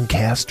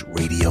Songcast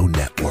Radio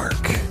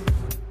Network.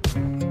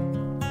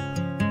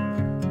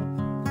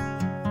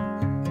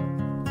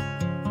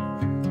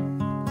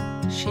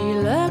 She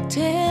looked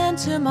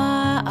into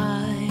my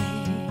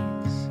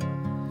eyes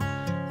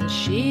and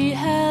she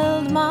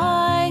held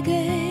my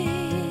gaze,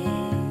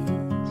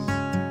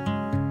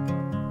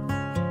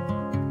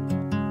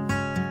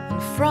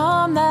 and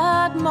from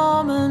that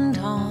moment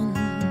on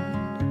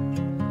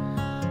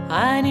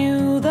I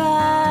knew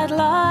that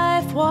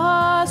life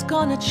was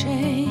gonna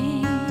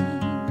change.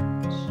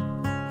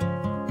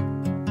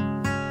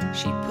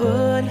 She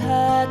put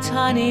her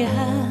tiny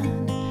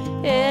hand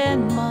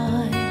in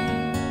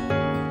mine,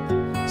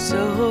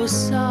 so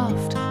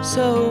soft,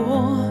 so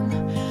warm,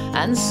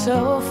 and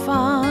so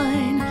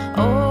fine.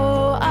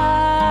 Oh,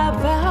 I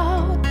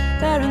vowed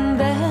there and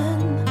then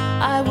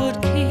I would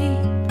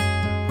keep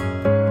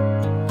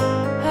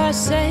her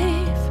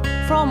safe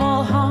from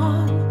all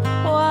harm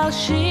while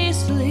she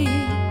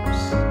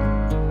sleeps.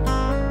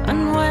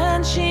 And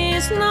when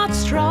she's not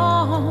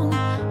strong,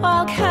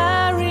 I'll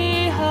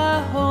carry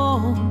her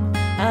home,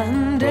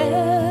 and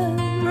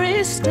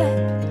every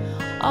step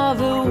of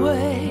the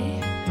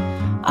way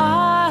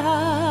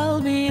I'll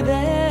be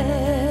there.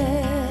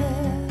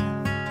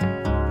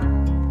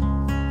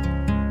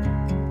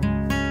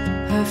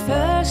 Her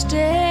first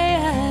day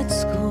at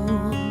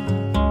school,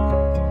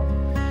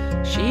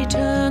 she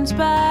turns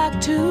back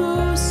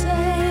to say,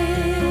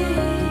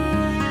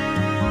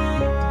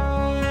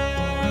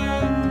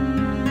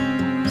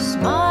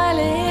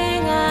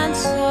 smiling and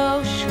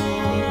so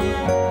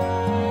sure,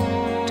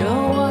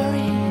 don't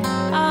worry,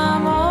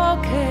 I'm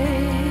okay.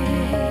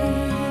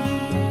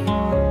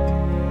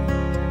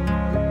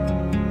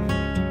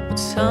 But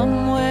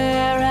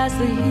somewhere as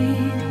the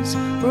years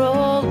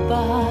rolled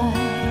by,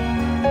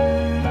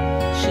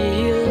 she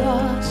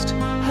lost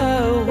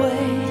her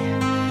way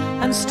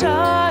and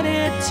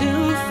started to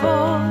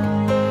fall.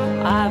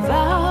 I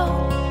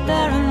vowed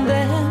there and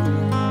then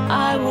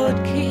I would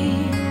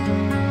keep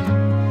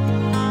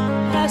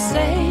her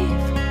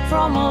safe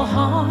from all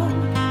harm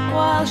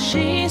while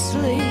she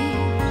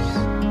sleeps.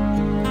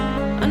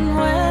 And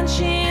when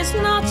she's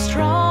not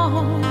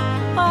strong,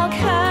 I'll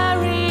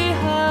carry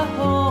her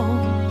home,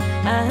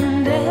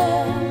 and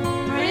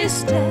every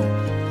step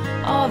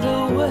of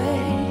the way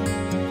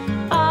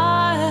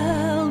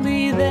I'll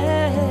be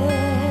there.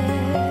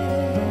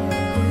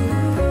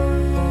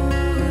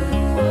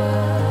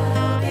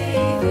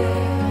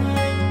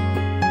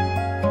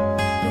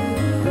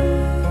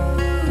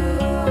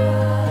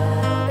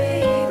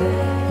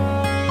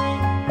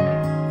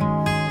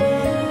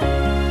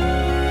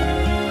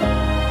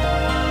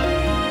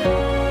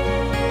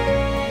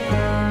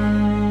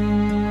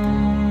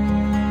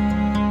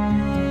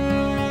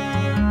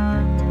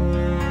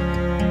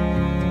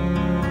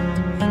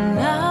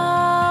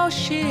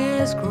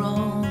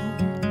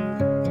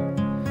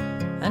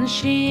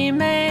 She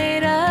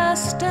made a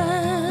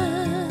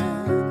stand.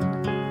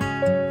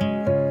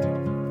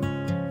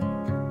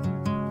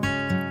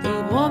 The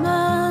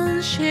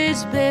woman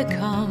she's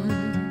become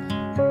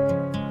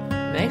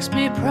makes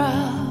me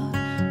proud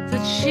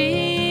that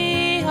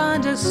she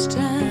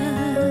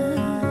understands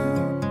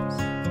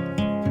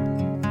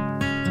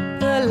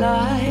the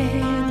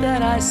light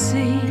that I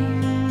see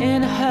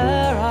in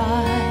her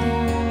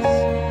eyes,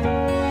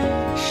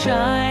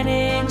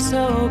 shining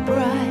so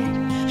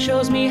bright,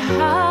 shows me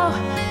how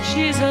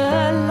she's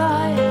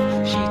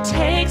alive. She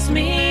takes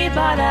me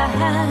by the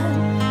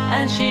hand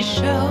and she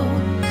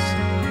shows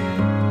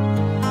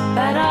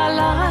that our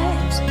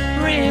lives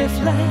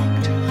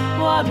reflect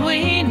what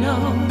we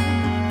know.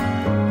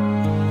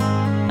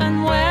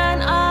 And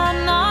when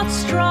I'm not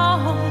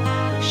strong,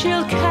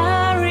 she'll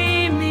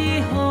carry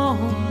me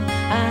home,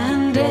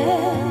 and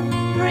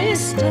every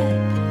step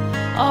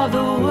of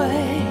the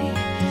way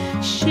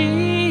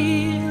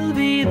she'll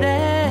be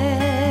there.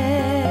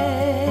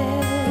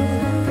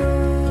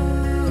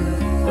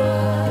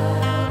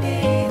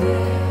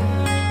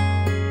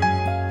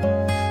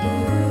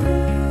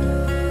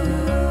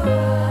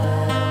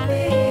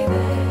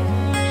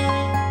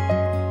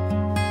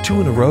 Two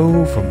in a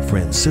row from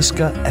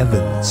Francisca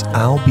Evans,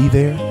 I'll Be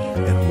There,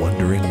 and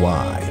Wondering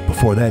Why.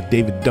 Before that,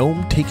 David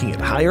Dome, Taking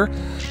It Higher.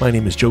 My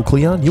name is Joe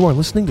Cleon. You are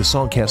listening to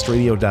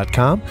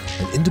SongcastRadio.com,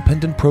 an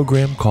independent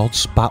program called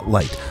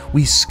Spotlight.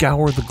 We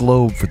scour the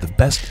globe for the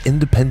best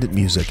independent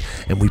music,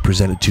 and we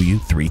present it to you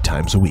 3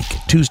 times a week,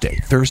 Tuesday,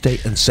 Thursday,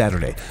 and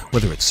Saturday.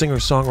 Whether it's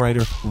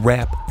singer-songwriter,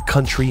 rap,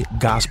 country,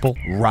 gospel,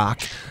 rock,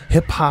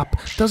 hip-hop,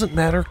 doesn't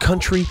matter,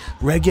 country,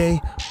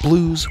 reggae,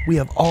 blues, we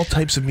have all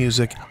types of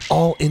music,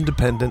 all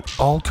independent,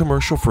 all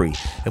commercial-free,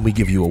 and we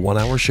give you a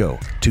 1-hour show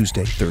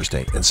Tuesday,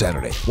 Thursday, and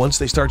Saturday. Once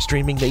they start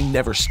streaming, they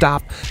never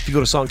stop. If you go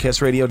to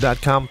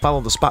songcastradio.com,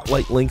 follow the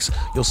Spotlight links,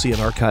 you'll see an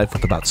archive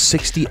with about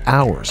 60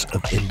 hours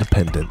of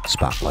independent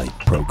Spotlight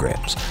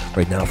programs.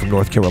 Right now from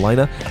North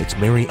Carolina, it's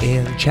Mary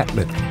Ann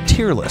Chapman,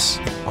 Tearless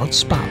on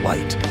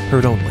Spotlight,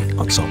 heard only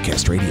on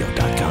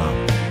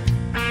songcastradio.com.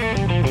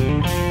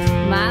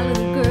 My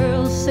little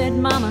girl said,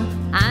 Mama,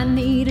 I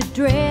need a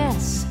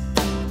dress.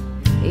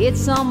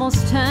 It's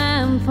almost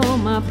time for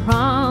my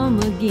prom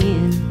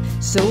again.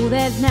 So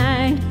that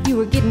night you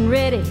were getting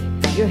ready.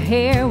 Your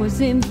hair was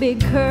in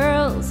big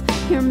curls.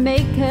 Your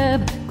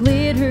makeup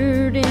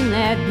glittered in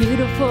that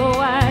beautiful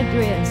white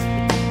dress.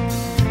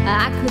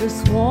 I could have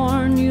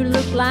sworn you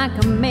looked like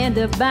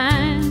Amanda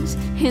Bynes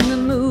in the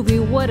movie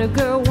What a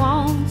Girl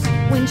Wants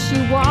when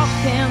she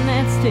walked down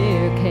that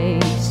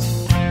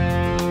staircase.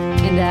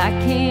 And I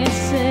can't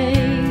say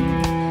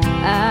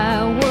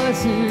I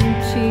wasn't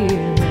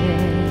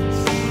tearless,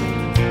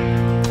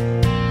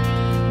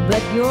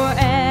 but your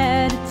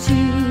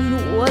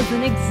attitude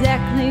wasn't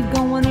exactly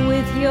going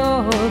with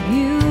your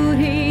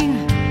beauty.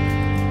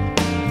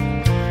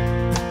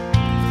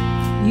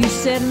 You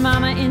said,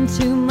 Mama, in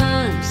 2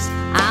 months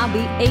I'll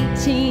be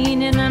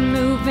 18 and I'm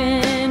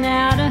moving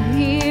out of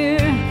here.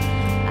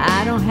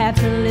 I don't have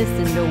to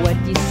listen to what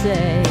you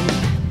say.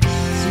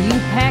 So you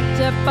packed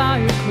up all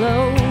your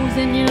clothes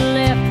and you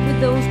left with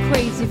those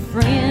crazy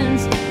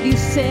friends. You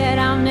said,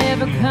 I'll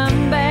never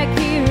come back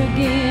here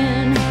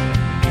again.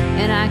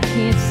 And I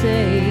can't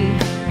say,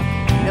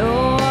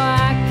 no,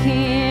 I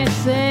can't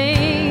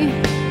say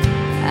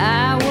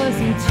I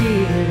wasn't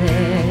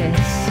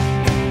tearless.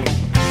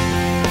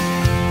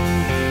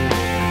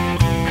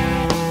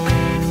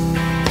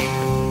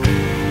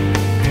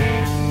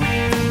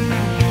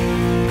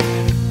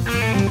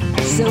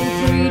 So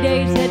 3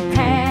 days had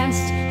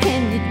passed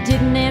and you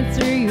didn't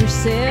answer your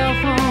cell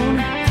phone.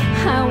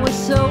 I was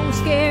so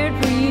scared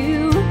for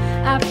you.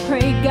 I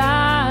prayed,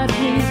 God,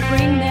 please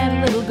bring that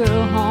little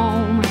girl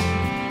home.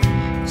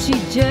 She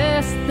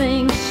just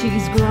thinks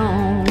she's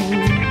grown.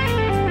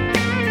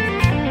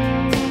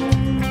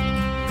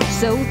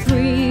 So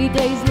 3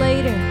 days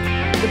later,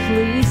 the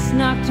police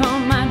knocked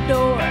on my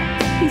door.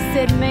 He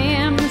said,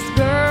 ma'am, this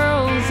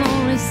girl's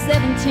only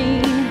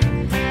 17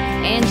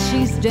 and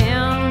she's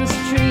down the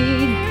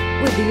street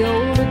with the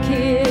older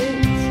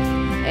kids,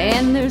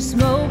 and they're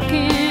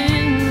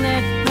smoking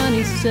that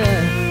funny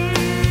stuff.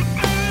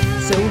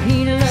 So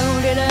he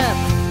loaded up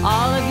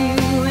all of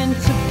you and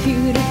took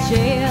you to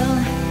jail.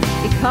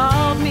 He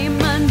called me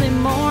Monday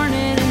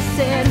morning and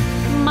said,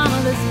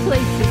 Mama, this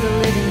place is a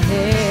living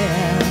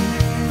hell.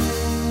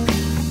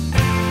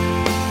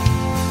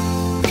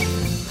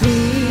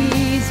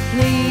 Please,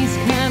 please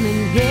come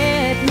and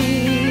get me.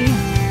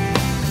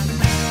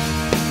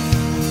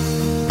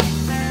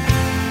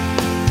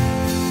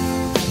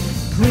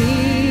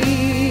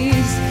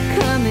 Please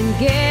come and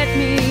get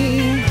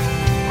me.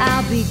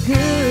 I'll be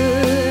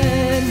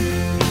good.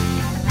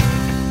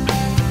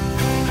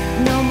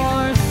 No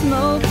more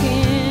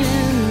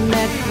smoking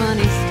that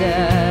funny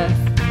stuff.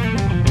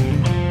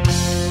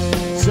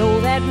 So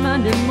that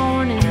Monday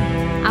morning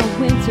I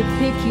went to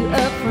pick you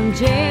up from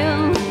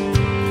jail.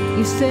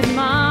 You said,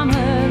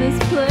 Mama, this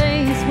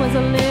place was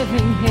a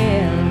living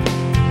hell.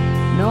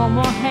 No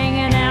more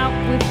hanging out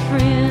with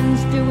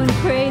friends doing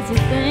crazy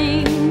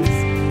things.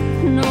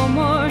 No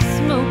more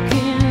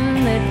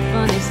smoking that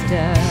funny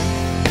stuff.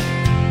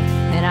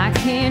 And I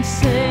can't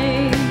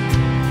say,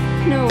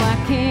 no, I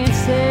can't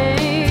say,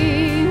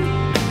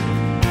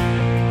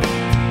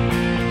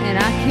 and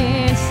I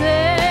can't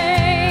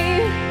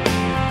say,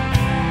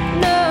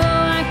 no,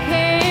 I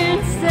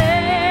can't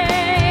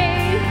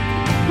say,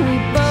 we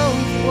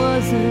both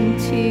wasn't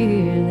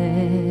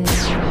tearless.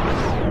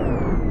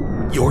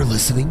 You're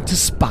listening to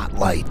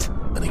Spotlight,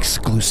 an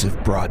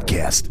exclusive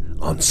broadcast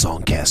on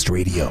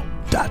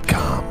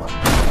SongcastRadio.com.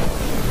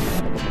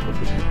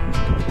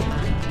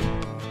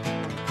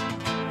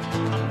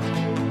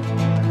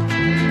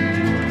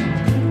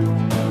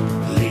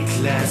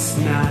 Last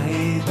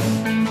night,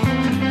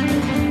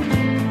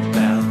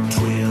 about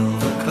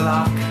 12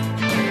 o'clock, I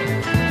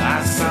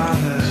saw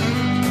her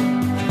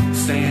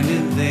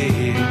standing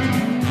there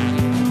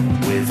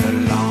with her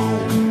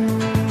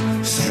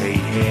long,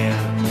 straight hair.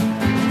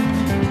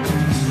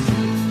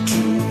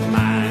 To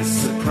my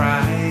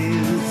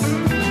surprise,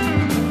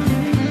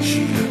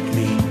 she looked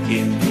me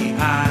in the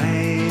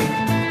eye.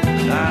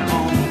 I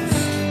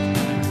almost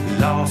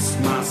lost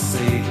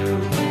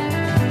myself.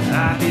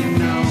 I didn't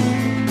know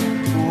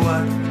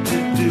what to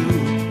do.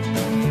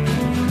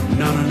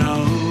 No,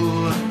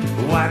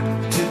 what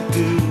to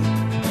do.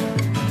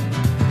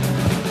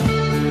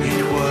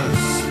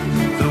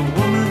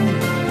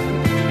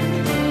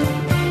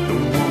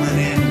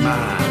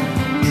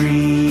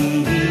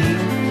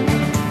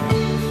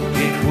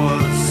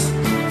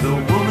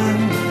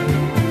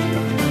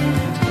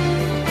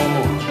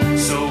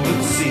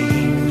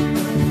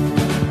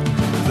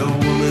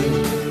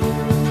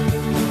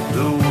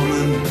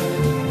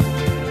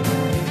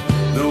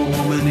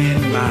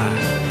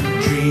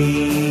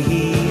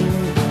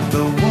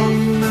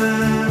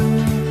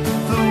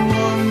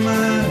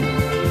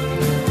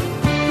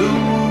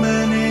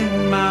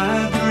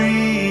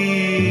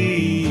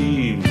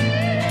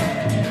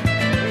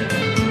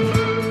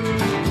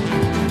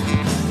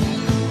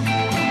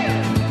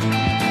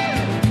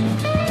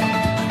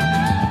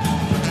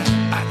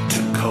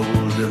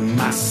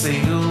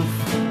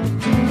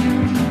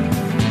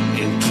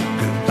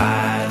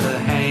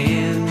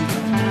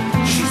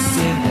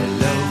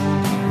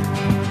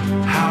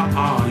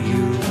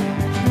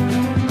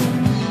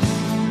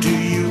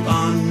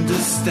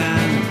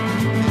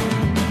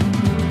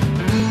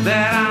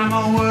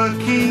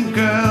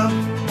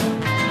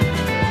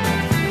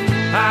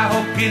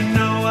 you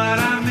know what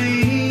I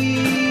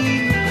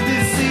mean.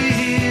 This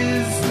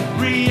is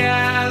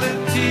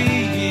reality.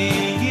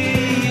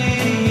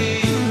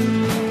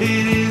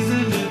 It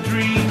isn't a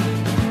dream.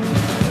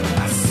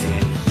 I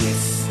said,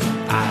 yes,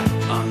 I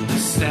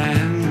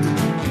understand.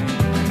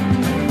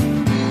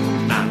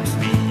 Not to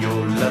be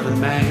your loving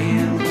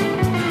man.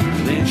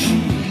 Then she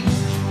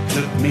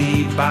took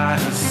me by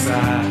her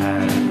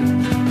side,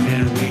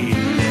 and we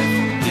left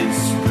this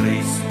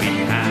place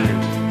behind.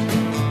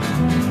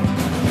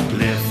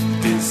 Left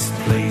this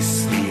place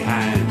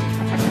behind.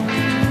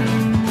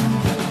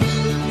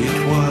 It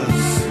was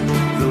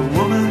the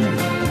woman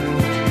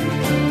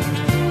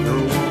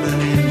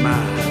in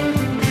my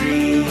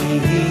dream.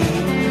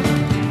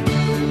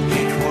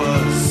 It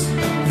was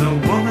the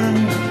woman,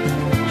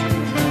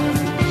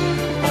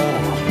 or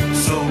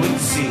so it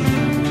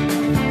seemed.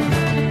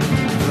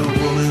 The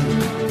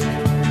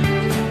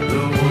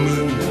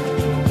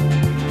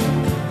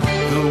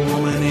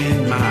woman in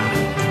my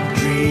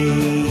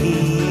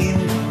dream.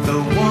 The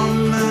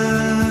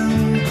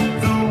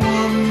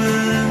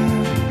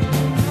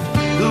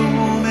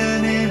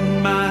woman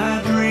in my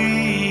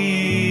dream.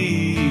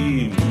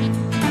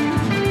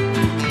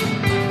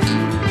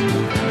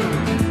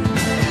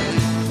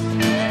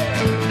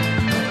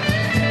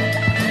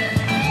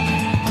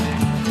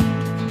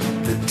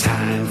 The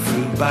time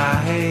flew by.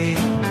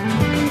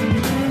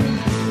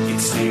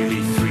 It's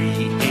nearly 3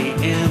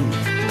 a.m.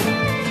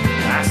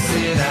 I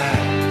said I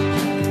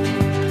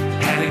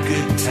had a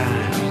good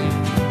time,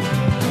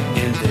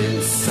 and then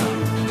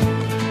some.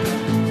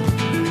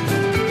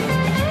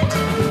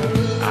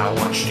 I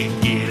watched her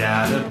get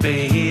out of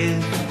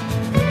bed,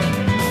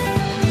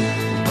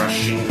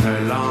 brushing her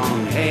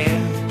long hair.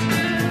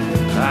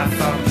 I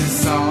thought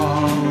this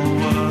all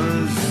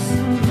was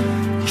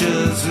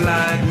just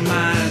like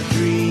my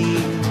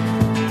dream.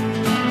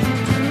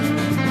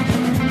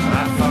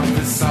 I thought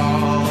this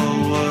all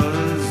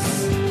was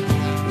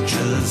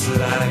just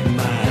like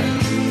my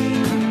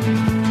dream.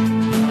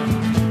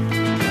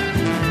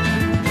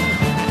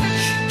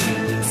 She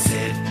turned and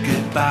said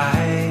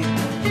goodbye.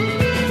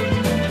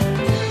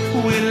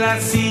 Will I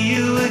see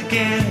you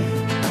again?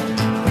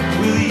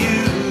 Will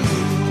you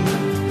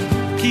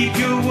keep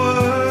your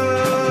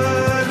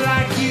word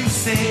like you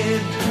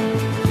said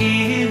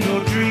in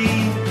your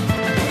dream?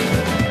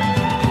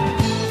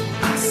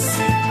 I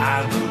said I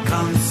will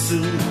come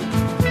soon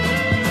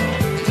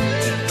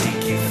to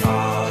take you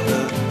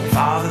farther,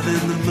 farther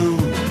than the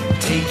moon.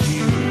 Take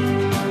you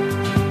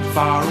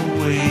far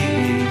away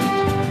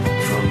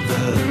from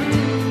the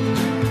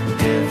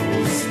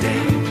devil's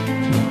den.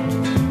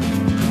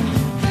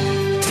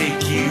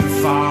 Take you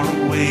far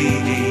away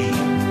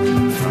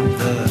from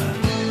the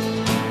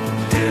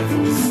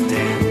devil's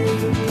den.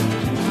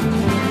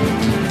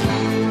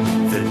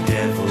 The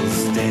devil's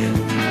den.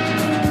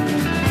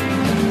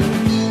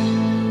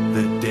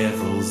 The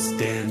devil's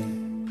den.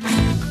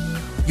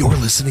 You're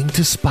listening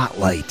to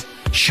Spotlight,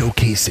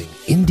 showcasing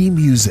indie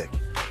music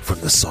from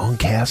the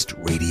Songcast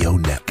Radio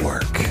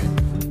Network.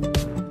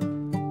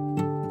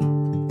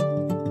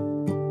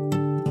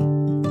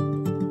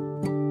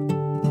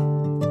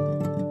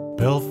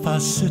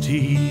 Belfast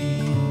City,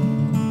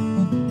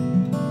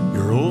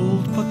 you're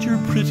old but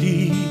you're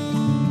pretty.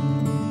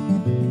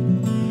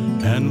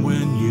 And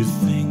when you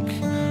think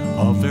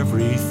of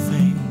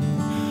everything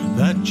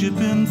that you've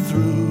been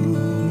through,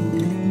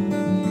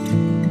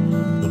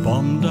 the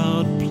bombed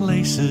out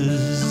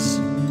places,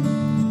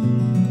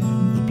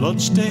 the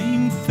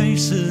bloodstained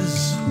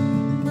faces,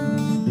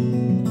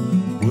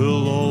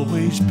 will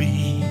always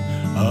be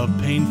a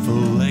painful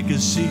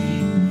legacy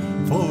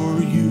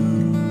for you.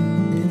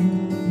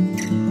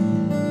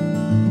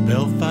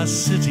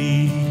 Belfast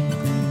City,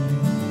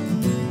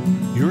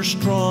 you're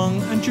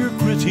strong and you're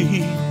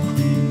gritty.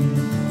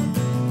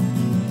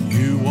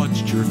 You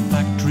watched your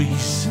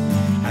factories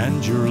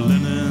and your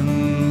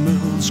linen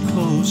mills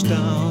close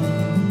down.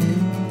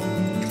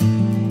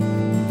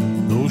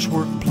 Those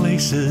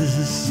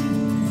workplaces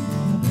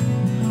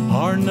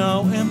are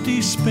now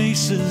empty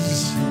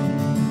spaces,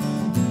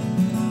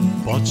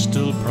 but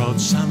still proud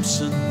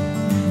Samson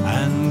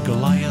and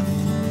Goliath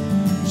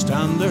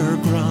stand their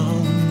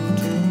ground.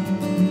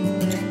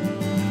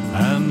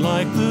 And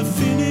like the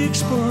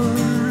phoenix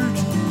bird,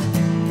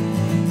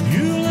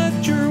 you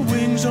let your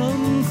wings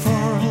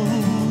unfurl,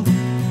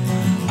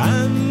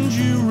 and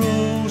you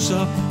rose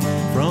up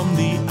from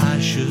the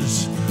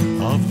ashes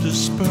of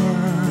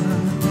despair.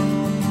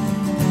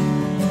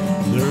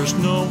 There's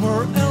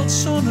nowhere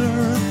else on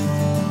earth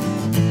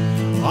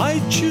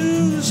I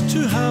choose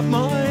to have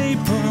my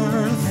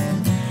birth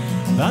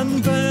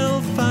than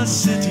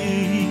Belfast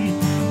City,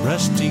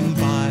 resting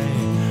by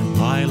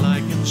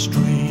Lagan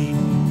Stream.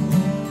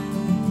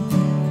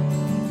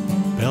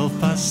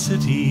 Belfast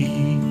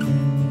City,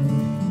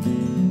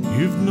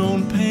 you've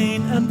known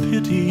pain and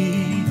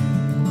pity,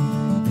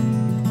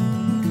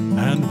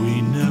 and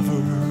we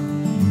never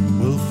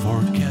will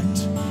forget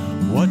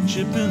what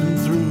you've been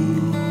through.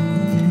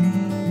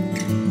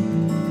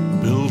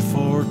 Build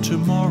for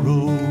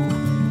tomorrow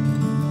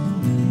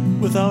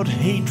without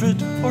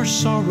hatred or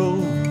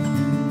sorrow,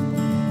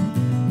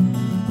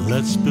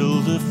 Let's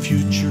build a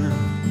future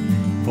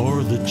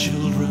for the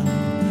children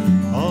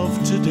of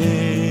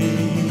today.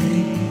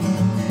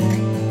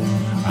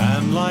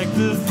 And like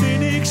the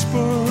phoenix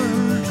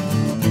bird,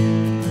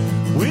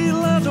 we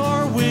let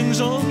our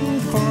wings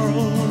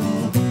unfurl,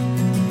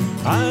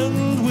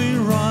 and we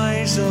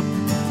rise up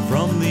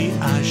from the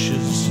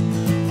ashes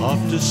of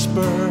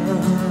despair.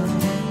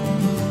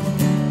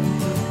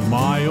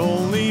 My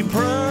only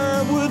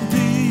prayer would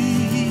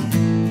be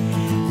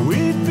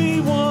we'd be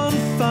one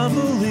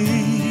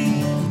family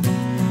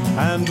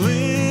and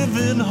live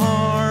in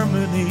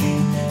harmony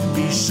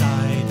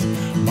beside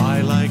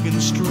my Lagan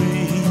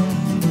stream.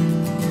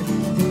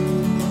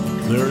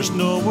 There's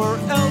nowhere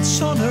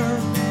else on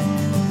earth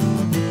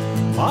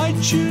I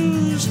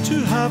choose to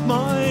have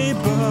my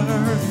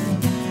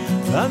birth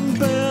than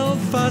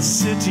Belfast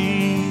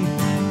City,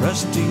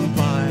 resting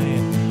by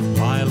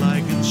my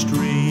Lagan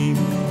stream.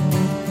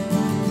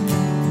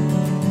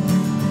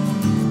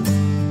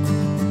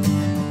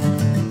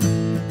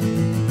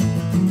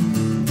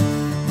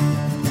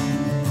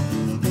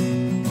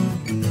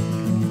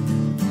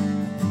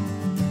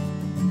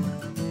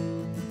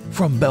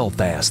 From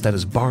Belfast, that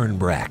is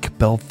Barnbrack,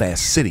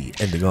 Belfast City,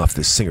 ending off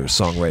this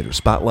singer-songwriter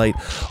spotlight.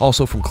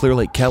 Also from Clear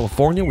Lake,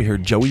 California, we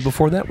heard Joey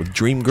before that with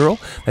Dream Girl.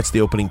 That's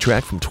the opening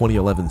track from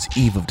 2011's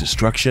Eve of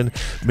Destruction.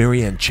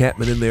 Marianne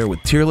Chapman in there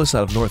with Tearless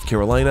out of North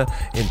Carolina,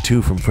 and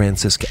two from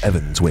Francisca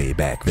Evans way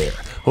back there.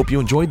 Hope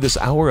you enjoyed this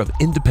hour of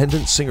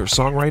independent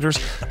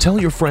singer-songwriters. Tell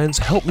your friends,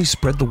 help me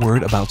spread the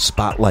word about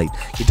Spotlight.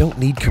 You don't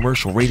need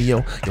commercial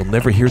radio. You'll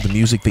never hear the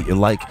music that you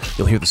like.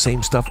 You'll hear the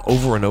same stuff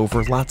over and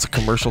over. Lots of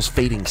commercials,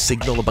 fading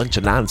signal, a bunch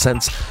of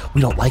nonsense.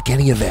 We don't like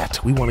any of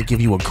that. We want to give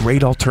you a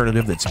great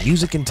alternative that's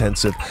music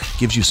intensive,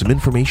 gives you some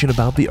information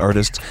about the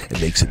artists, and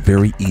makes it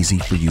very easy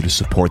for you to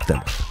support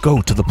them.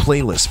 Go to the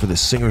playlist for this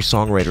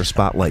singer-songwriter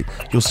spotlight.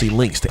 You'll see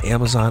links to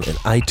Amazon and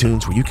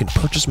iTunes where you can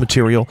purchase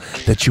material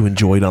that you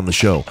enjoyed on the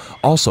show.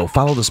 Also,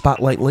 follow the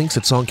spotlight links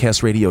at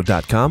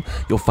songcastradio.com.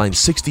 You'll find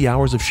 60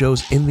 hours of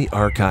shows in the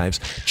archives.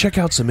 Check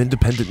out some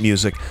independent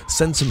music.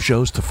 Send some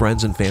shows to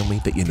friends and family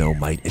that you know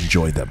might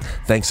enjoy them.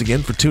 Thanks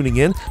again for tuning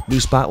in.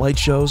 New Spotlight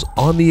shows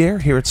on the air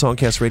here at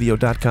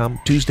songcastradio.com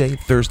Tuesday,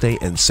 Thursday,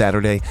 and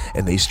Saturday,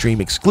 and they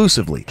stream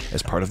exclusively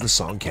as part of the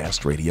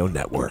Songcast Radio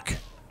Network.